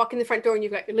 Yeah. We walk in the front door and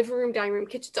you've got your living room, dining room,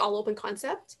 kitchen, it's all open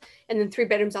concept, and then 3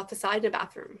 bedrooms off the side and a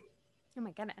bathroom. Oh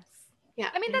my goodness. Yeah.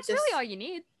 I mean, that's really all you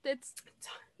need.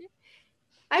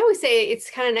 I always say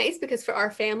it's kind of nice because for our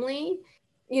family,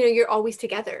 you know, you're always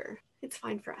together. It's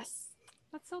fine for us.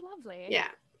 That's so lovely. Yeah.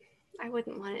 I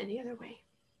wouldn't want it any other way.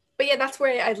 But yeah, that's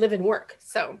where I live and work.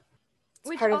 So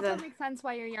which also makes sense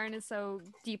why your yarn is so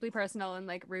deeply personal and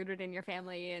like rooted in your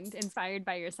family and inspired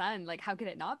by your son. Like, how could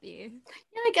it not be?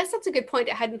 Yeah, I guess that's a good point.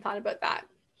 I hadn't thought about that.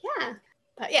 Yeah.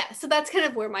 But yeah, so that's kind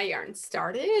of where my yarn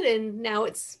started. And now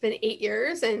it's been 8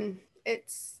 years and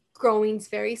it's growing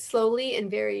very slowly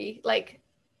and very like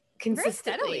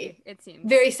consistently. Very steadily, it seems.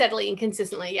 Very steadily and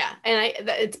consistently, yeah. And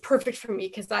it's perfect for me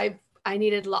because I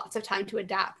needed lots of time to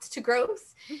adapt to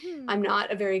growth. Mm-hmm. I'm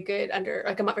not very good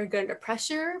under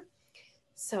pressure.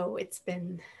 So it's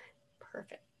been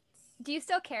perfect. Do you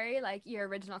still carry like your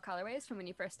original colorways from when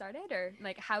you first started, or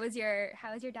like how is your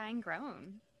dyeing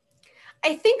grown?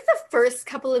 I think the first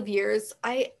couple of years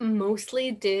I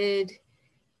mostly did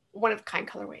one-of-a-kind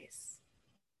colorways.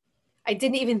 I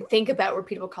didn't even think about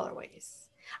repeatable colorways.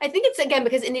 I think it's again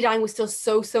because indie dyeing was still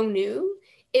so new.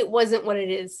 It wasn't what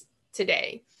it is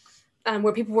today,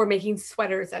 where people were making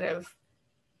sweaters out of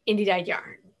indie dyed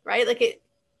yarn, right? Like it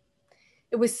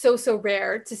was so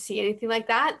rare to see anything like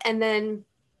that. And then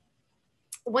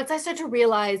once I started to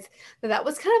realize that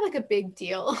was kind of like a big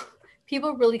deal,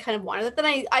 people really kind of wanted it,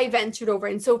 then I ventured over.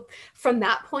 And so from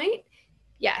that point,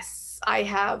 yes, I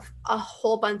have a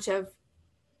whole bunch of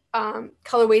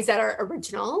colorways that are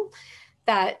original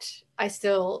that I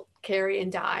still carry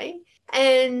and dye.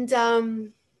 And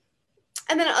then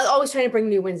I'm always trying to bring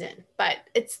new ones in. But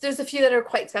there's a few that are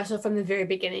quite special from the very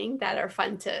beginning that are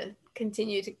fun to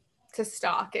continue to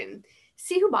stock and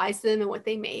see who buys them and what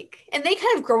they make. And they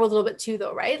kind of grow a little bit too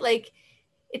though, right? Like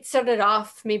it started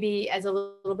off maybe as a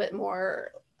little bit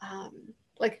more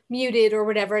like muted or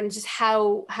whatever, and just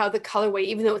how the colorway,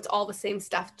 even though it's all the same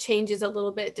stuff, changes a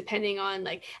little bit depending on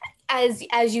like as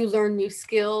you learn new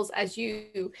skills, as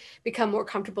you become more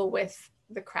comfortable with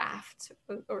the craft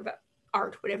or the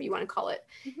art, whatever you want to call it.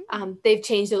 Mm-hmm. They've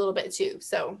changed a little bit too.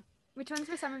 So which ones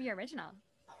were some of your original?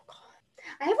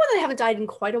 I have one that I haven't dyed in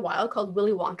quite a while called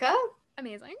Willy Wonka.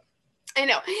 Amazing. I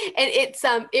know.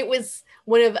 And it was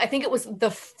one of, I think it was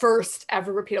the first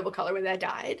ever repeatable colorway that I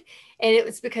dyed. And it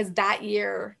was because that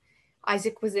year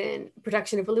Isaac was in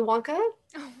production of Willy Wonka.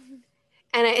 Oh.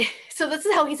 And so this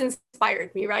is how he's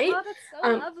inspired me, right? Oh, that's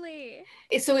so lovely.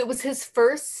 So it was his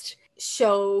first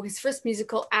show, his first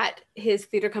musical at his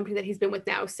theater company that he's been with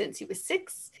now since he was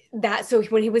 6. So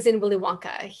when he was in Willy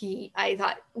Wonka, I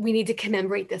thought we need to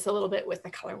commemorate this a little bit with the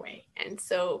colorway. And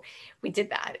so we did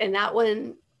that. And that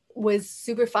one was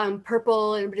super fun,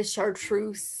 purple and a bit of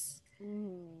chartreuse.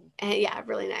 And yeah,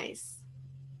 really nice.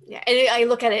 Yeah. And I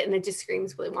look at it and it just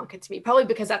screams Willy Wonka to me, probably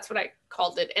because that's what I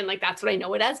called it. And like, that's what I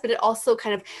know it as, but it also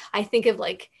kind of, I think of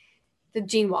like the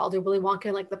Gene Wilder Willy Wonka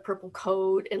and like the purple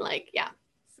coat and like, yeah.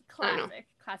 Classic.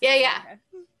 Yeah.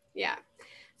 Yeah.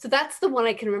 So that's the one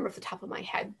I can remember off the top of my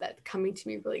head that's coming to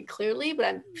me really clearly, but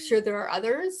I'm sure there are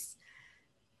others.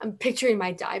 I'm picturing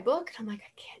my dye book and I'm like,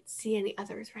 I can't see any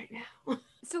others right now.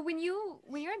 So when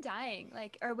you're dyeing,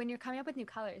 like, or when you're coming up with new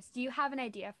colors, do you have an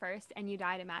idea first and you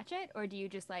dye to match it? Or do you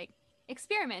just like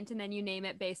experiment and then you name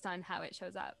it based on how it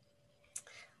shows up?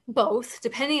 Both,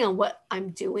 depending on what I'm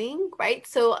doing, right?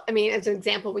 So, I mean, as an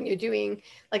example, when you're doing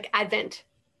like Advent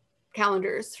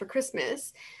calendars for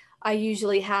Christmas, I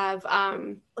usually have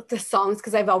the songs,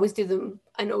 because I've always do them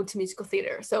an ode to musical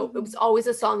theater. So it was always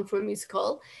a song from a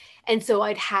musical. And so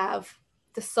I'd have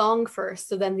the song first.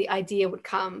 So then the idea would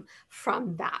come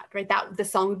from that, right? That the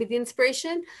song would be the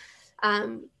inspiration.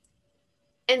 And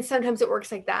sometimes it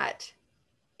works like that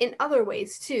in other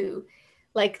ways too.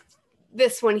 Like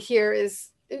this one here is,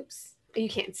 oops, you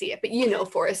can't see it, but you know,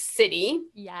 Forest City.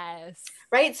 Yes.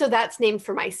 Right. So that's named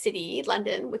for my city,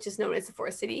 London, which is known as the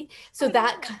Forest City. So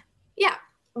that, yeah,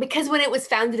 because when it was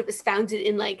founded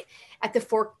in like at the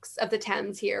forks of the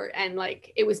Thames here. And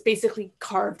like, it was basically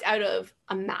carved out of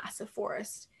a massive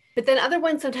forest. But then other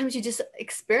ones, sometimes you just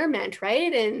experiment,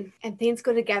 right? And things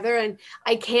go together, and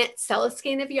I can't sell a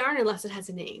skein of yarn unless it has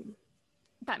a name.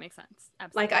 That makes sense.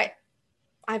 Absolutely. Like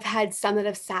I've had some that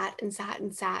have sat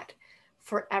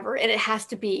forever, and it has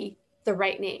to be the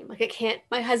right name. Like it can't,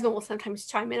 my husband will sometimes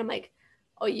chime in. I'm like,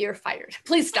 oh, you're fired.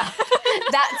 Please stop.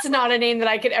 That's not a name that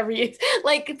I could ever use.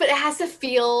 Like, but it has to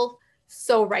feel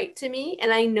so right to me.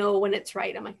 And I know when it's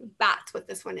right. I'm like, that's what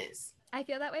this one is. I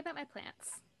feel that way about my plants.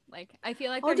 Like, I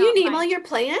feel like, oh, do you name all your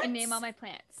plants? I name all my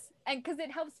plants. And because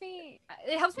it helps me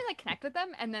like connect with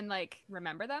them and then like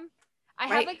remember them. I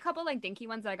have a couple like dinky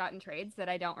ones that I got in trades that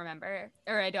I don't remember,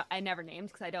 or I never named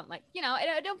because I don't like,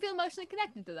 I don't feel emotionally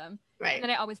connected to them. Right. And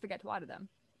then I always forget to water them.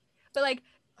 But like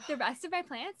the rest of my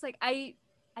plants, like I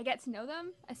get to know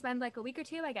them. I spend like a week or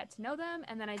two, I get to know them,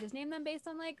 and then I just name them based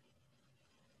on like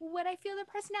what I feel their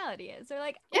personality is, or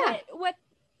like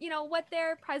what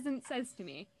their presence says to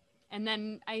me. And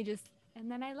then I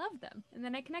love them, and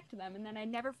then I connect to them, and then I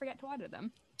never forget to water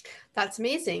them. That's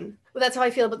amazing. Well, that's how I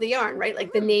feel about the yarn, right?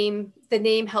 Like the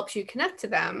name helps you connect to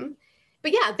them.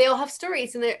 But yeah, they all have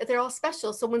stories, and they're all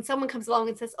special. So when someone comes along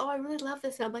and says, oh, I really love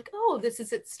this, and I'm like, oh, this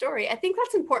is its story. I think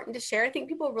that's important to share. I think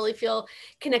people really feel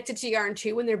connected to yarn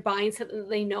too when they're buying something that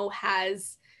they know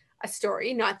has a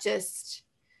story, not just,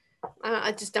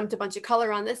 I just dumped a bunch of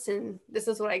color on this and this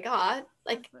is what I got.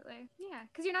 Like, absolutely. Yeah,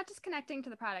 because you're not just connecting to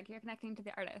the product, you're connecting to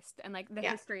the artist and like the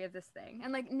history of this thing.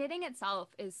 And like knitting itself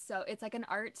it's like an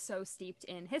art so steeped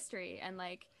in history and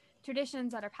like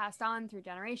traditions that are passed on through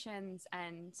generations,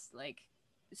 and like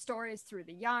stories through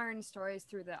the yarn, stories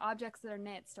through the objects that are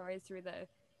knit, stories through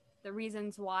the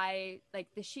reasons why, like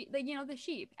the sheep, like the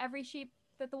sheep, every sheep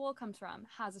that the wool comes from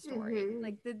has a story. Mm-hmm.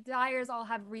 Like the dyers all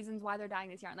have reasons why they're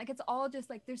dyeing this yarn. Like it's all just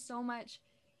like there's so much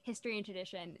history and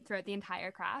tradition throughout the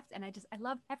entire craft, and I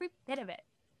love every bit of it.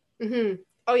 Mm-hmm.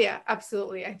 Oh yeah,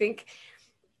 absolutely. I think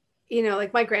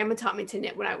like my grandma taught me to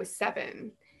knit when I was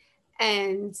 7,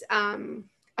 and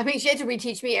I mean, she had to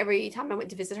reteach me every time I went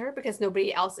to visit her because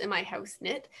nobody else in my house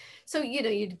knit. So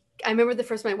I remember the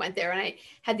first time I went there, and I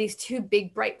had these 2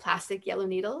 big bright plastic yellow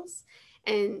needles,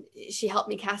 and she helped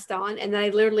me cast on, and then I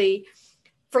literally,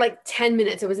 for like 10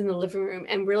 minutes, I was in the living room,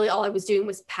 and really all I was doing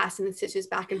was passing the stitches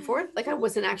back and forth. Like I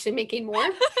wasn't actually making more.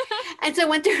 And so I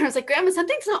went there and I was like, Grandma,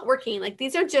 something's not working. Like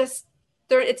these are just,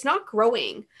 it's not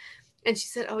growing. And she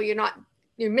said, oh,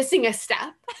 you're missing a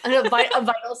step, a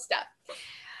vital step.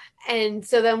 And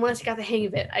so then once I got the hang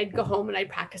of it, I'd go home and I'd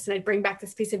practice, and I'd bring back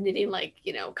this piece of knitting, like,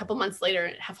 a couple months later,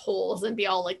 and have holes and be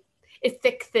all like, it's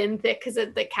thin, because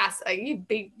the cast, you'd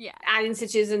be adding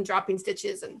stitches and dropping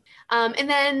stitches. And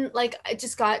then like, I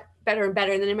just got better and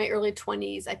better. And then in my early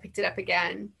 20s, I picked it up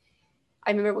again.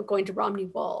 I remember going to Romney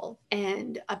Wool,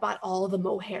 and I bought all the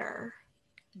mohair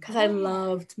because I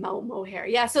loved mohair.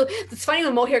 Yeah. So it's funny,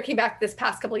 when mohair came back this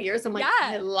past couple of years, I'm like,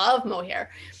 I love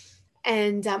mohair.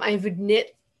 And I would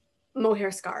knit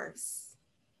mohair scarves,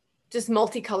 just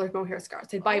multicolored mohair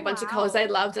scarves. I'd buy a bunch of colors I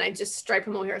loved, and I'd just stripe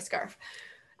a mohair scarf.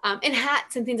 And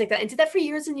hats and things like that. And did that for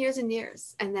years and years and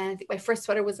years. And then I think my first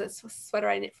sweater was a sweater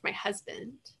I knit for my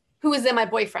husband, who was then my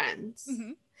boyfriend.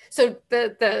 Mm-hmm. So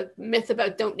the myth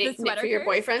about don't knit for your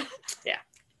boyfriend,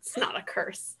 it's not a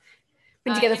curse.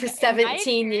 Been together for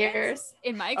 17 years.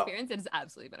 In my experience, it has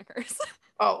absolutely been a curse.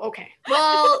 Oh, okay.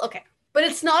 Well, okay. But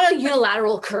it's not a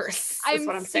unilateral curse. That's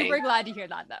what I'm saying. Super glad to hear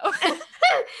that, though.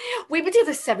 We've been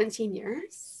together 17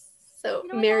 years. So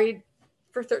married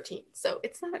for 13. So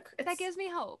it's not a curse. That gives me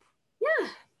hope. Yeah.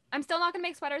 I'm still not going to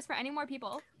make sweaters for any more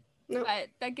people. No. But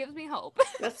that gives me hope.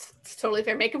 That's totally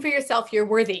fair. Make them for yourself. You're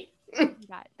worthy.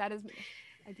 That is me.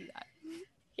 I do that.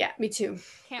 Yeah. me too.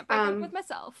 Can't break up with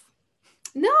myself.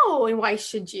 No, and why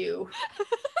should you?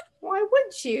 Why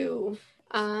would you?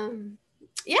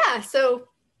 Yeah, so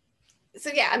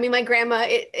yeah, I mean, my grandma,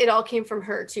 it all came from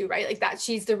her too, right? Like that,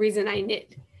 she's the reason I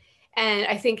knit. And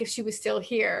I think if she was still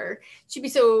here, she'd be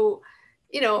so,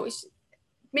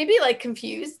 maybe like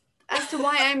confused as to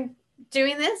why I'm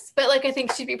doing this, but like I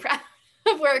think she'd be proud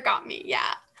of where it got me.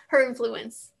 Yeah, her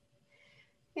influence.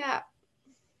 Yeah.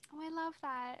 Oh, I love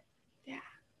that. Yeah.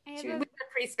 We have a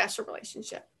pretty special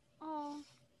relationship. Oh,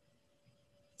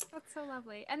 that's so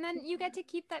lovely. And then you get to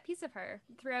keep that piece of her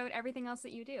throughout everything else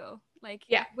that you do. Like,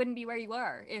 yeah, you wouldn't be where you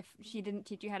are if she didn't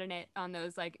teach you how to knit on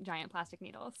those like giant plastic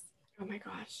needles. Oh my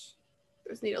gosh,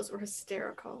 those needles were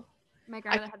hysterical. My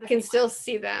grandmother had the can same still one.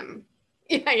 see them.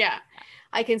 Yeah,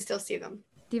 I can still see them.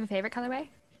 Do you have a favorite colorway?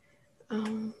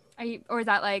 Or is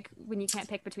that like when you can't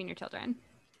pick between your children?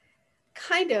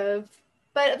 Kind of.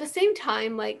 But at the same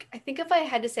time, like, I think if I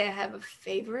had to say I have a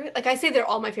favorite, like I say they're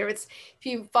all my favorites. If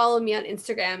you follow me on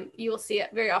Instagram, you will see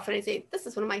it very often. I say, this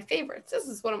is one of my favorites. This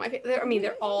is one of my favorites. I mean,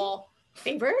 they're all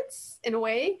favorites in a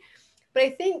way. But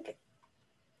I think,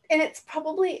 and it's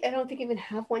probably, I don't think I even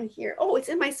have one here. Oh, it's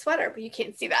in my sweater, but you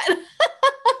can't see that.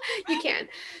 You can.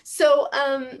 So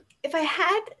if I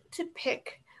had to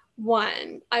pick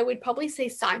one, I would probably say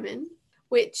Simon,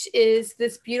 which is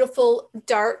this beautiful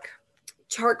dark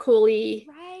charcoaly,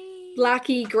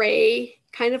 blacky gray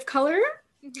kind of color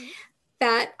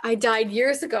that I dyed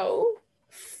years ago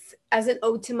as an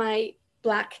ode to my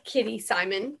black kitty,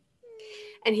 Simon.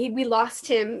 And we lost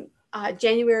him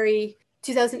January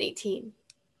 2018.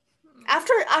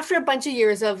 After a bunch of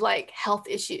years of like health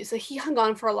issues. So he hung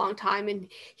on for a long time and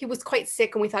he was quite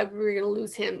sick and we thought we were going to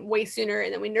lose him way sooner.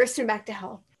 And then we nursed him back to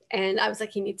health. And I was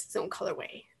like, he needs his own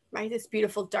colorway, right? This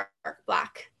beautiful dark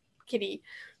black kitty.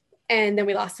 And then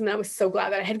we lost him and I was so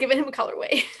glad that I had given him a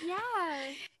colorway. Yeah.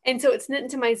 And so it's knit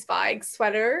into my Zweig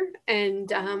sweater.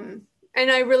 And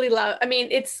I really love, I mean,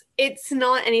 it's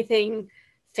not anything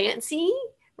fancy,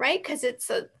 right? Because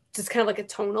it's just kind of like a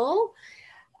tonal.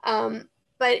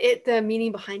 But the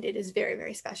meaning behind it is very,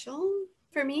 very special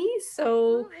for me.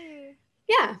 So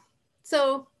yeah.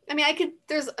 So, I mean,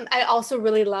 I also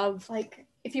really love, like,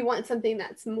 if you want something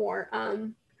that's more, I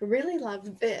really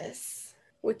love this,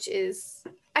 which is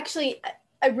actually,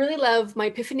 I really love my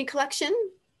Epiphany collection,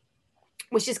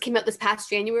 which just came out this past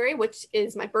January, which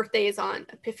is my birthday is on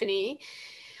Epiphany,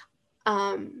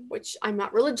 which I'm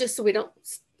not religious. So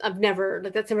that's never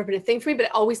been a thing for me, but I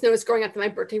always noticed growing up that my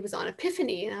birthday was on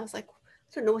Epiphany. And I was like,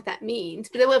 I don't know what that means.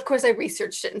 But then, of course, I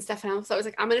researched it and stuff. And so I was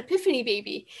like, I'm an Epiphany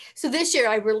baby. So this year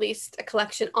I released a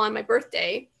collection on my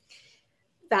birthday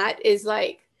that is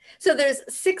like, so there's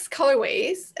 6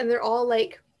 colorways and they're all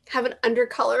like, have an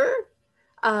undercolor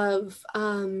of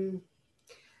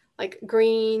like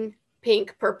green,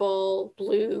 pink, purple,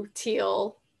 blue,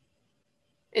 teal,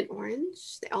 and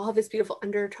orange. They all have this beautiful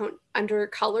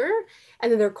undercolor.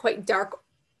 And then they're quite dark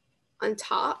on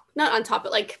top. Not on top,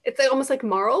 but like, it's like almost like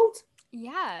marled.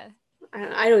 Yeah.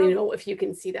 I don't even know if you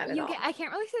can see that at all. I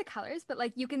can't really see the colors, but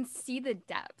like you can see the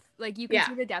depth. Like you can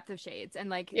see the depth of shades and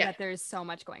like that there's so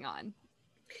much going on.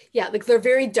 Yeah, like they're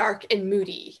very dark and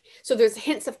moody. So there's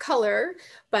hints of color,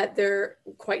 but they're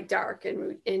quite dark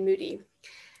and moody.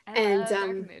 I love dark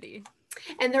and moody.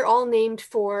 And they're all named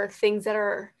for things that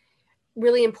are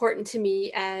really important to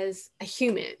me as a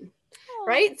human. Aww.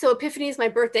 Right? So Epiphany is my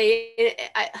birthday.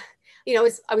 I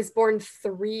was born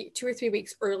 2 or 3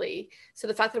 weeks early. So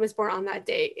the fact that I was born on that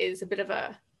day is a bit of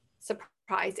a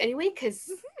surprise anyway,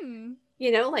 because,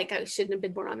 like I shouldn't have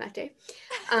been born on that day.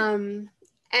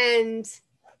 And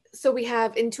so we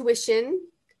have intuition,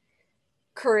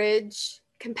 courage,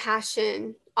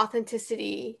 compassion,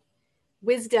 authenticity,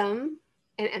 wisdom,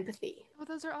 and empathy. Oh,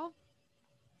 those are all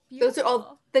beautiful. Those are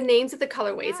all the names of the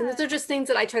colorways. And those are just things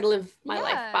that I try to live my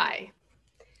life by.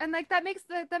 And like that makes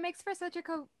for such a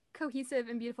cohesive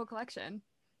and beautiful collection.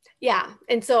 Yeah.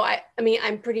 And so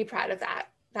I'm pretty proud of that.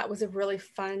 That was a really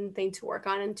fun thing to work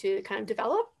on and to kind of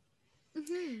develop.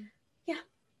 Mm-hmm. Yeah.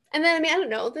 And then, I don't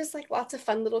know, there's like lots of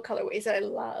fun little colorways that I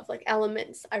love, like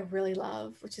elements I really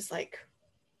love, which is like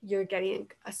you're getting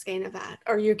a skein of that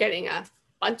or you're getting a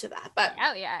bunch of that. But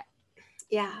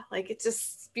yeah, like it's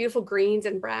just beautiful greens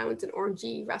and browns and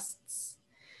orangey rusts.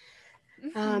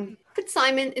 Mm-hmm. But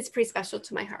Simon is pretty special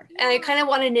to my heart. And I kind of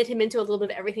want to knit him into a little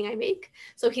bit of everything I make.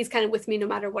 So he's kind of with me no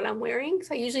matter what I'm wearing.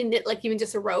 So I usually knit like even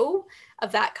just a row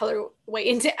of that colorway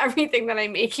into everything that I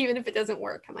make, even if it doesn't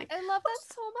work. I'm like, I love that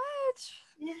so much.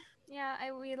 Yeah.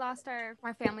 Yeah, we lost our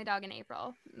family dog in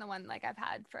April, the one like I've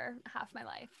had for half my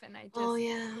life, and I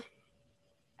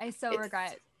so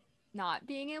regret not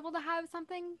being able to have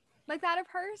something like that of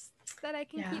hers that I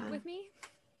can keep Yeah. with me.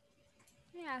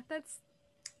 Yeah, that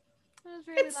was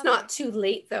really It's lovely. not too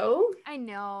late though. I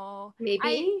know.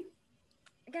 Maybe.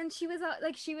 Again, she was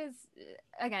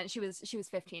again, she was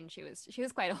 15. She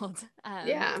was quite old.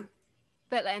 Yeah.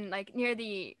 But then like near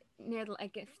the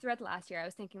like throughout the last year, I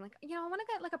was thinking like, I want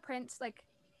to get like a print, like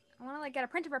I want to like get a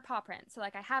print of her paw print, so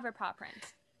like I have her paw print.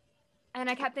 And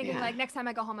I kept thinking like, next time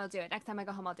I go home, I'll do it. Next time I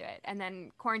go home, I'll do it. And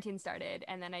then quarantine started,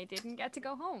 and then I didn't get to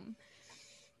go home.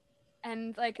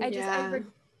 And like I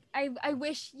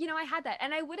wish, I had that.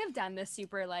 And I would have done this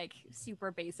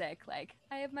super basic, like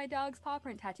I have my dog's paw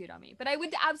print tattooed on me. But I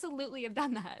would absolutely have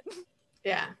done that.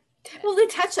 Yeah. Well, they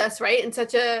touch us, right? In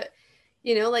such a,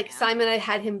 like Simon, I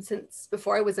had him since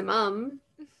before I was a mom.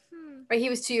 Mm-hmm. Right? He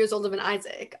was 2 years older than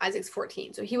Isaac. Isaac's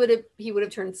 14. So he would have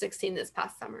turned 16 this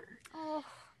past summer. Oh.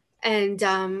 And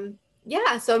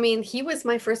yeah, so I mean, he was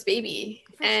my first baby.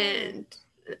 For and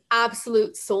sure.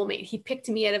 Absolute soulmate. He picked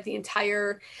me out of the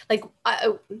entire, like,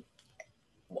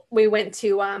 we went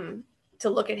to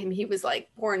look at him. He was like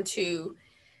born to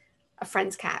a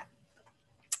friend's cat.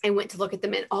 I went to look at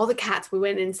them, and all the cats, we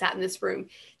went in and sat in this room.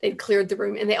 They'd cleared the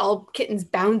room, and kittens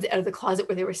bounded out of the closet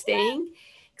where they were staying,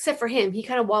 except for him. He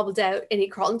kind of wobbled out, and he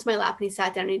crawled into my lap, and he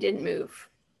sat down, and he didn't move.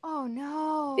 Oh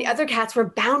no. The other cats were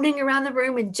bounding around the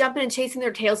room and jumping and chasing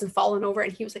their tails and falling over.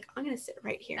 And he was like, I'm going to sit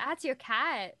right here. That's your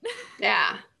cat.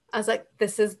 Yeah. I was like,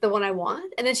 this is the one I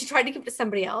want. And then she tried to give it to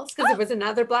somebody else because there was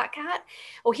another black cat.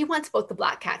 Oh, he wants both the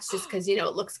black cats just because, it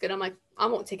looks good. I'm like, I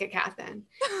won't take a cat then.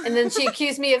 And then she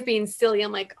accused me of being silly.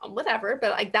 I'm like, whatever.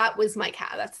 But like, that was my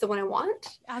cat. That's the one I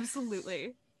want.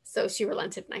 Absolutely. So she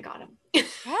relented and I got him.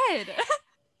 Good.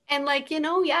 And like,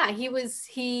 yeah,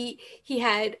 he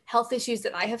had health issues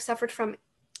that I have suffered from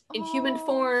in human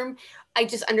form. I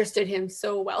just understood him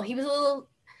so well. He was a little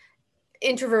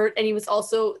introvert, and he was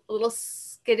also a little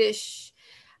skittish,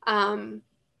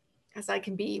 as I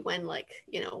can be when like,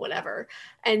 whatever.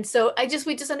 And so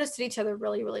we just understood each other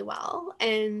really, really well.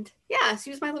 And yeah,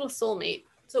 he was my little soulmate.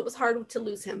 So it was hard to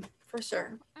lose him for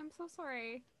sure. I'm so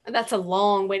sorry. And that's a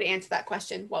long way to answer that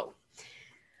question. Whoa.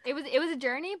 It was a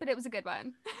journey, but it was a good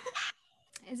one.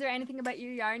 Is there anything about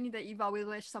your yarn that you've always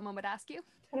wished someone would ask you?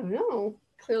 I don't know.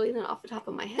 Clearly not off the top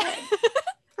of my head. I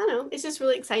don't know. It's just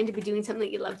really exciting to be doing something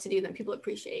that you love to do that people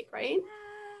appreciate, right?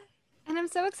 And I'm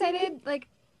so excited. Like,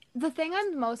 the thing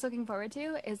I'm most looking forward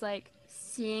to is like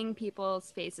seeing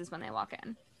people's faces when they walk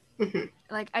in. Mm-hmm.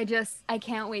 Like, I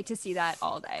can't wait to see that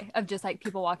all day, of just like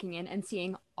people walking in and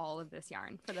seeing all of this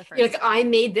yarn for the first time. Like, I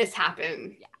made this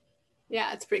happen. Yeah.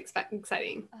 Yeah, it's pretty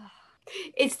exciting.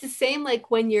 It's the same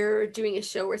like when you're doing a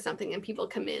show or something and people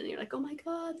come in and you're like, oh my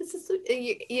God, this is so,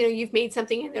 you've made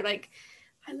something and they're like,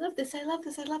 I love this, I love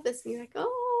this, I love this. And you're like,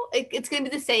 oh, it's going to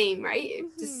be the same, right?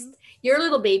 Mm-hmm. Just your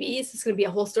little baby is just going to be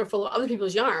a whole store full of other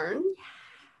people's yarn. Yeah.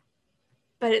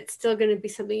 But it's still going to be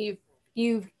something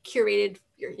you've curated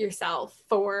yourself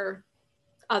for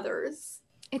others.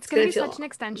 It's going to be such an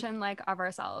extension like of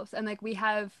ourselves. And like we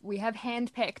have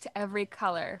handpicked every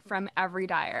color from every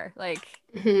dyer. Like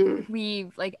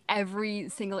we've like every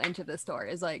single inch of the store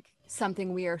is like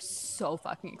something we are so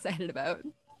fucking excited about.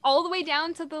 All the way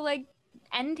down to the like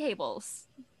end tables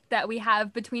that we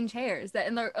have between chairs, that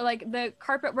and the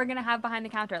carpet we're going to have behind the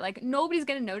counter. Like nobody's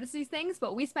going to notice these things,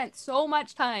 but we spent so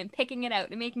much time picking it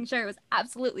out and making sure it was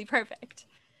absolutely perfect.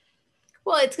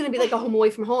 Well, it's going to be like a home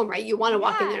away from home, right? You want to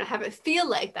walk in there and have it feel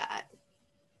like that.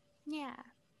 Yeah.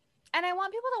 And I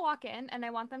want people to walk in and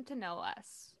I want them to know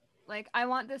us. Like, I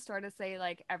want this store to say,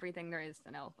 like, everything there is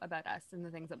to know about us and the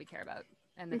things that we care about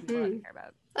and the people that we care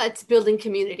about. It's building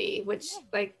community, which,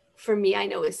 like, for me, I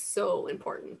know is so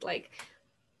important. Like,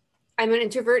 I'm an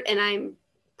introvert and I'm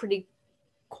pretty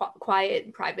quiet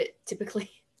and private, typically.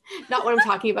 Not when I'm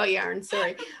talking about yarn,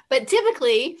 sorry. But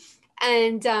typically,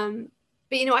 and, but,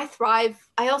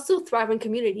 I also thrive in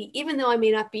community, even though I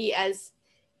may not be as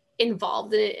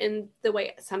involved in it in the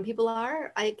way some people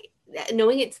are.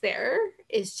 Knowing it's there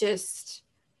is just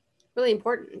really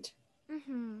important.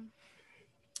 Mm-hmm.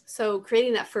 So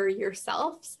creating that for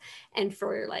yourselves and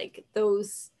for like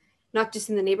those, not just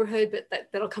in the neighborhood, but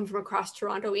that'll come from across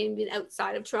Toronto, even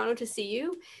outside of Toronto to see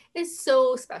you, is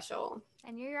so special.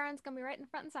 And your yarn's going to be right in the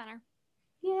front and center.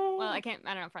 Yay. Well, I don't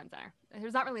know, front and center.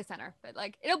 There's not really a center, but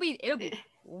like it'll be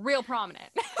real prominent.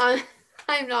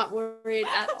 I'm not worried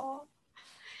at all.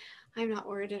 I'm not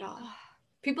worried at all.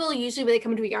 People usually, when they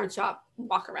come into a yarn shop,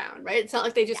 walk around, right? It's not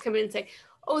like they just come in and say,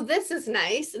 oh, this is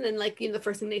nice. And then like, the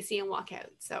first thing they see and walk out.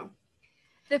 So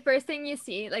the first thing you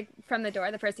see, like from the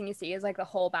door, the first thing you see is like the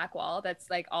whole back wall.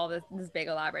 That's like all this big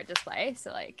elaborate display.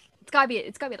 So like, it's gotta be like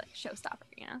a showstopper,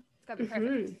 It's gotta be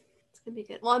perfect. It's gonna be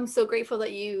good. Well, I'm so grateful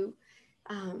that you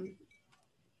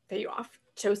that you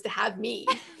chose to have me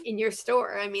in your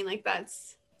store. I mean, like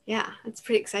that's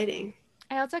pretty exciting.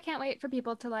 I also can't wait for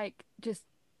people to like just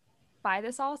buy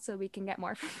this all so we can get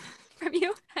more from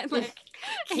you and like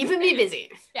keeping me busy.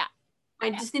 Yeah. I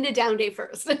just need a down day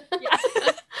first. Yeah.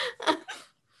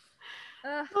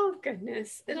 Oh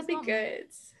goodness. It'll be good.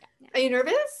 Yeah. Are you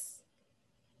nervous?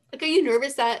 Like, are you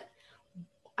nervous that,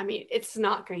 I mean, it's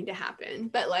not going to happen,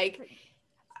 but like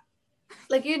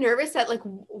you're nervous that like,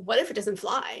 what if it doesn't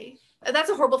fly? That's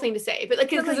a horrible thing to say, but like,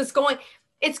 because it's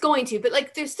going to, but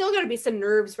like, there's still got to be some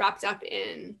nerves wrapped up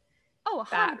in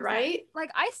that, 100%. Right? Like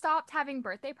I stopped having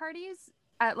birthday parties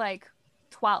at like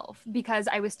 12 because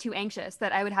I was too anxious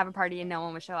that I would have a party and no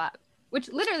one would show up, which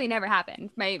literally never happened.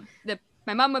 My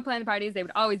mom would plan the parties, they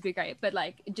would always be great, but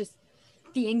like just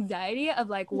the anxiety of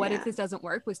like, what if this doesn't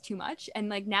work was too much. And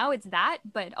like now it's that,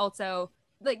 but also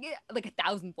like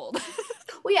 1,000-fold.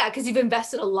 Well, yeah, because you've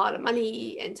invested a lot of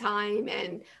money and time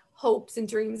and hopes and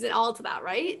dreams and all to that,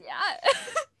 right? Yeah.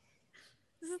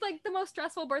 This is like the most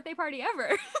stressful birthday party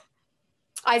ever.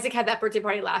 Isaac had that birthday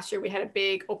party last year. We had a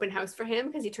big open house for him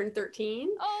because he turned 13.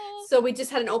 Oh. So we just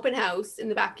had an open house in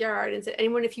the backyard and said,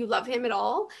 anyone, if you love him at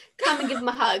all, come and give him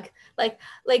a hug. Like,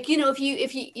 you know, if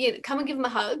you come and give him a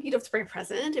hug, you don't have to bring a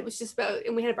present. It was just about,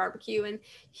 and we had a barbecue, and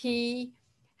he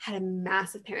had a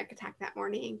massive panic attack that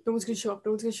morning. No one's going to show up.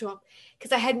 No one's going to show up.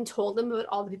 Because I hadn't told him about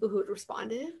all the people who had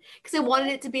responded. Because I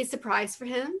wanted it to be a surprise for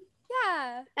him.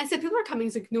 Yeah. I said, people are coming.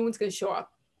 He's like, no one's going to show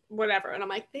up. Whatever. And I'm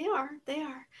like, they are.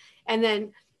 And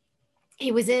then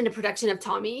he was in a production of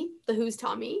Tommy, the Who's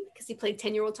Tommy, because he played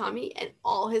 10-year-old Tommy, and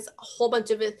a whole bunch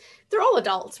of it, they're all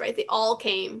adults, right? They all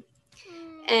came.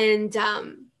 And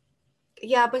a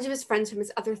bunch of his friends from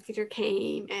his other theater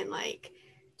came, and like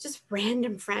just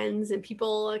random friends and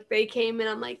people, like they came, and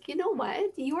I'm like, you know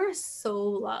what? You are so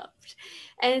loved,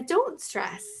 and don't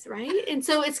stress, right? And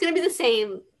so it's going to be the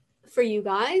same for you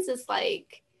guys. It's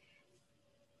like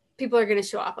people are going to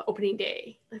show up opening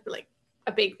day, like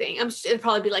a big thing. It'll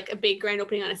probably be like a big grand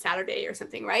opening on a Saturday or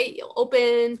something, right? You'll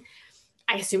open.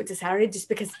 I assume it's a Saturday just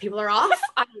because people are off.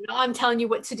 I don't know. I'm telling you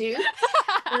what to do.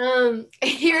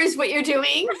 Here's what you're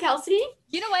doing, Kelsey.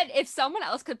 You know what? If someone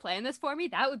else could plan this for me,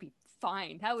 that would be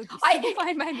fine. That would be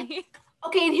fine by me.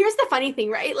 Okay, and here's the funny thing,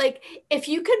 right? Like, if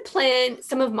you could plan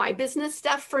some of my business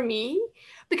stuff for me,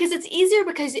 because it's easier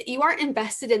because you aren't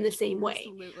invested in the same way.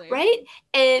 Absolutely. Right?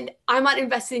 And I'm not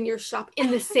invested in your shop in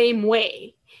the same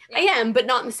way. Yeah. I am, but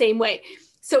not in the same way.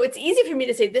 So it's easy for me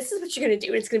to say, this is what you're going to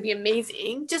do, and it's going to be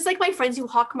amazing. Just like my friends who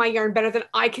hawk my yarn better than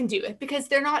I can do it, because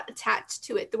they're not attached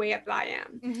to it the way that I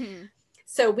am. Mm-hmm.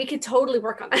 So we could totally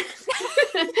work on that.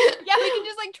 Yeah, we can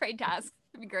just like trade tasks.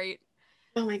 It'd be great.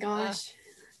 Oh my gosh.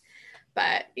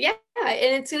 But yeah,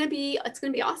 and it's gonna be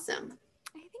awesome.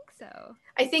 I think so.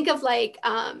 I think of like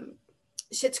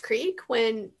Schitt's Creek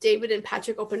when David and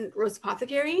Patrick opened Rose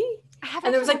Apothecary. I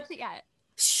haven't watched it yet.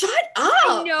 Shut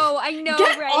up! I know.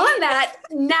 Get right? on that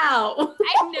now.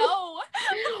 I know.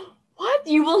 What?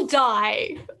 You will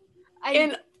die.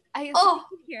 I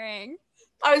hearing.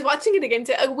 I was watching it again.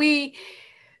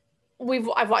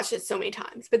 I've watched it so many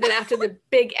times, but then after the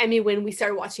big Emmy win, we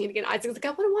started watching it again. Isaac was like, I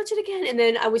want to watch it again. And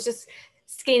then I was just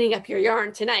scanning up your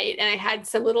yarn tonight, and I had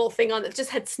some little thing on that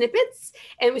just had snippets,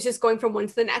 and it was just going from one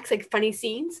to the next, like funny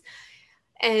scenes.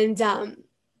 And I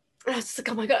was just like,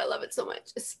 oh my God, I love it so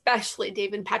much, especially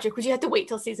Dave and Patrick, which you have to wait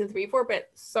till season 3 for, but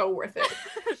so worth it.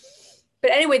 But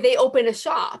anyway, they open a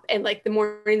shop, and like the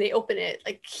morning they open it,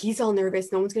 like he's all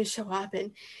nervous. No one's going to show up.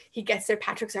 And he gets there.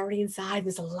 Patrick's already inside.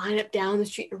 There's a lineup down the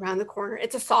street around the corner.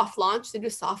 It's a soft launch. They do a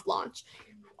soft launch.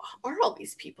 Who are all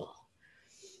these people?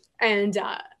 And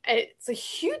it's a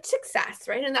huge success,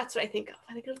 right? And that's what I think of.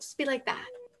 I think it'll just be like that.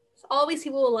 So always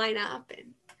people will line up.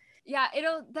 And yeah,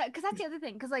 because that's the other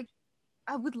thing. Because like,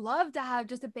 I would love to have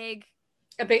just a big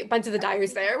bunch of the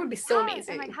dyers there. It would be so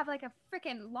amazing. And like have like a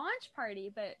freaking launch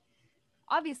party, but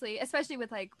obviously, especially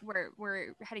with like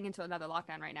we're heading into another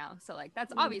lockdown right now, so like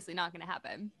that's obviously not going to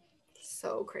happen.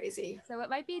 So crazy. So it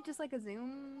might be just like a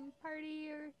Zoom party,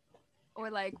 or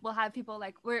like we'll have people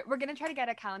like we're going to try to get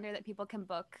a calendar that people can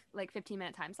book like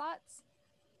 15-minute time slots,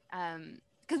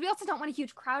 because we also don't want a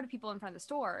huge crowd of people in front of the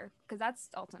store, because that's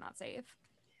also not safe.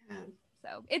 Yeah.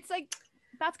 So it's like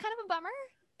that's kind of a bummer.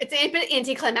 It's a bit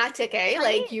anticlimactic, eh?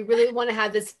 Right? Like you really want to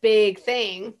have this big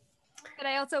thing, but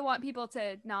I also want people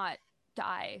to not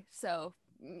die, so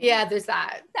yeah, there's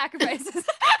that sacrifices.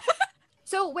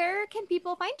 So where can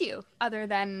people find you other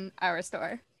than our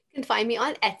store? You can find me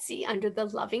on Etsy under The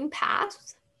Loving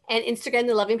Path, and Instagram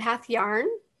The Loving Path Yarn.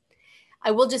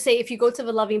 I will just say, if you go to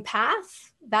The Loving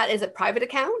Path that is a private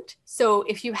account. So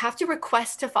if you have to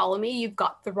request to follow me, you've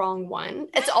got the wrong one.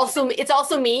 It's also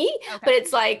me, Okay. but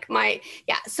it's like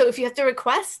so if you have to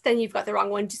request, then you've got the wrong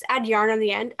one. Just add yarn on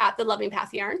the end at the Loving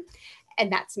Path Yarn,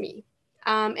 and that's me.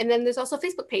 And then there's also a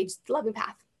Facebook page, The Loving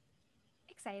Path.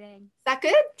 Exciting. Is that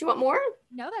good? Do you want more?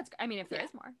 No, I mean, if there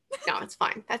is more. No, it's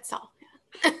fine. That's all.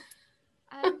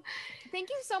 Thank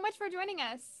you so much for joining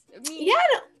us.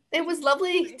 It was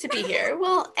lovely to be here.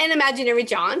 Well, and Imaginary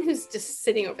John, who's just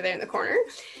sitting over there in the corner.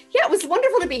 Yeah, it was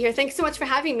wonderful to be here. Thanks so much for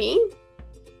having me.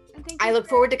 I look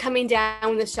forward to coming down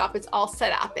when the shop is all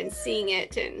set up and seeing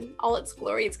it in all its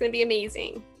glory. It's going to be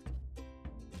amazing.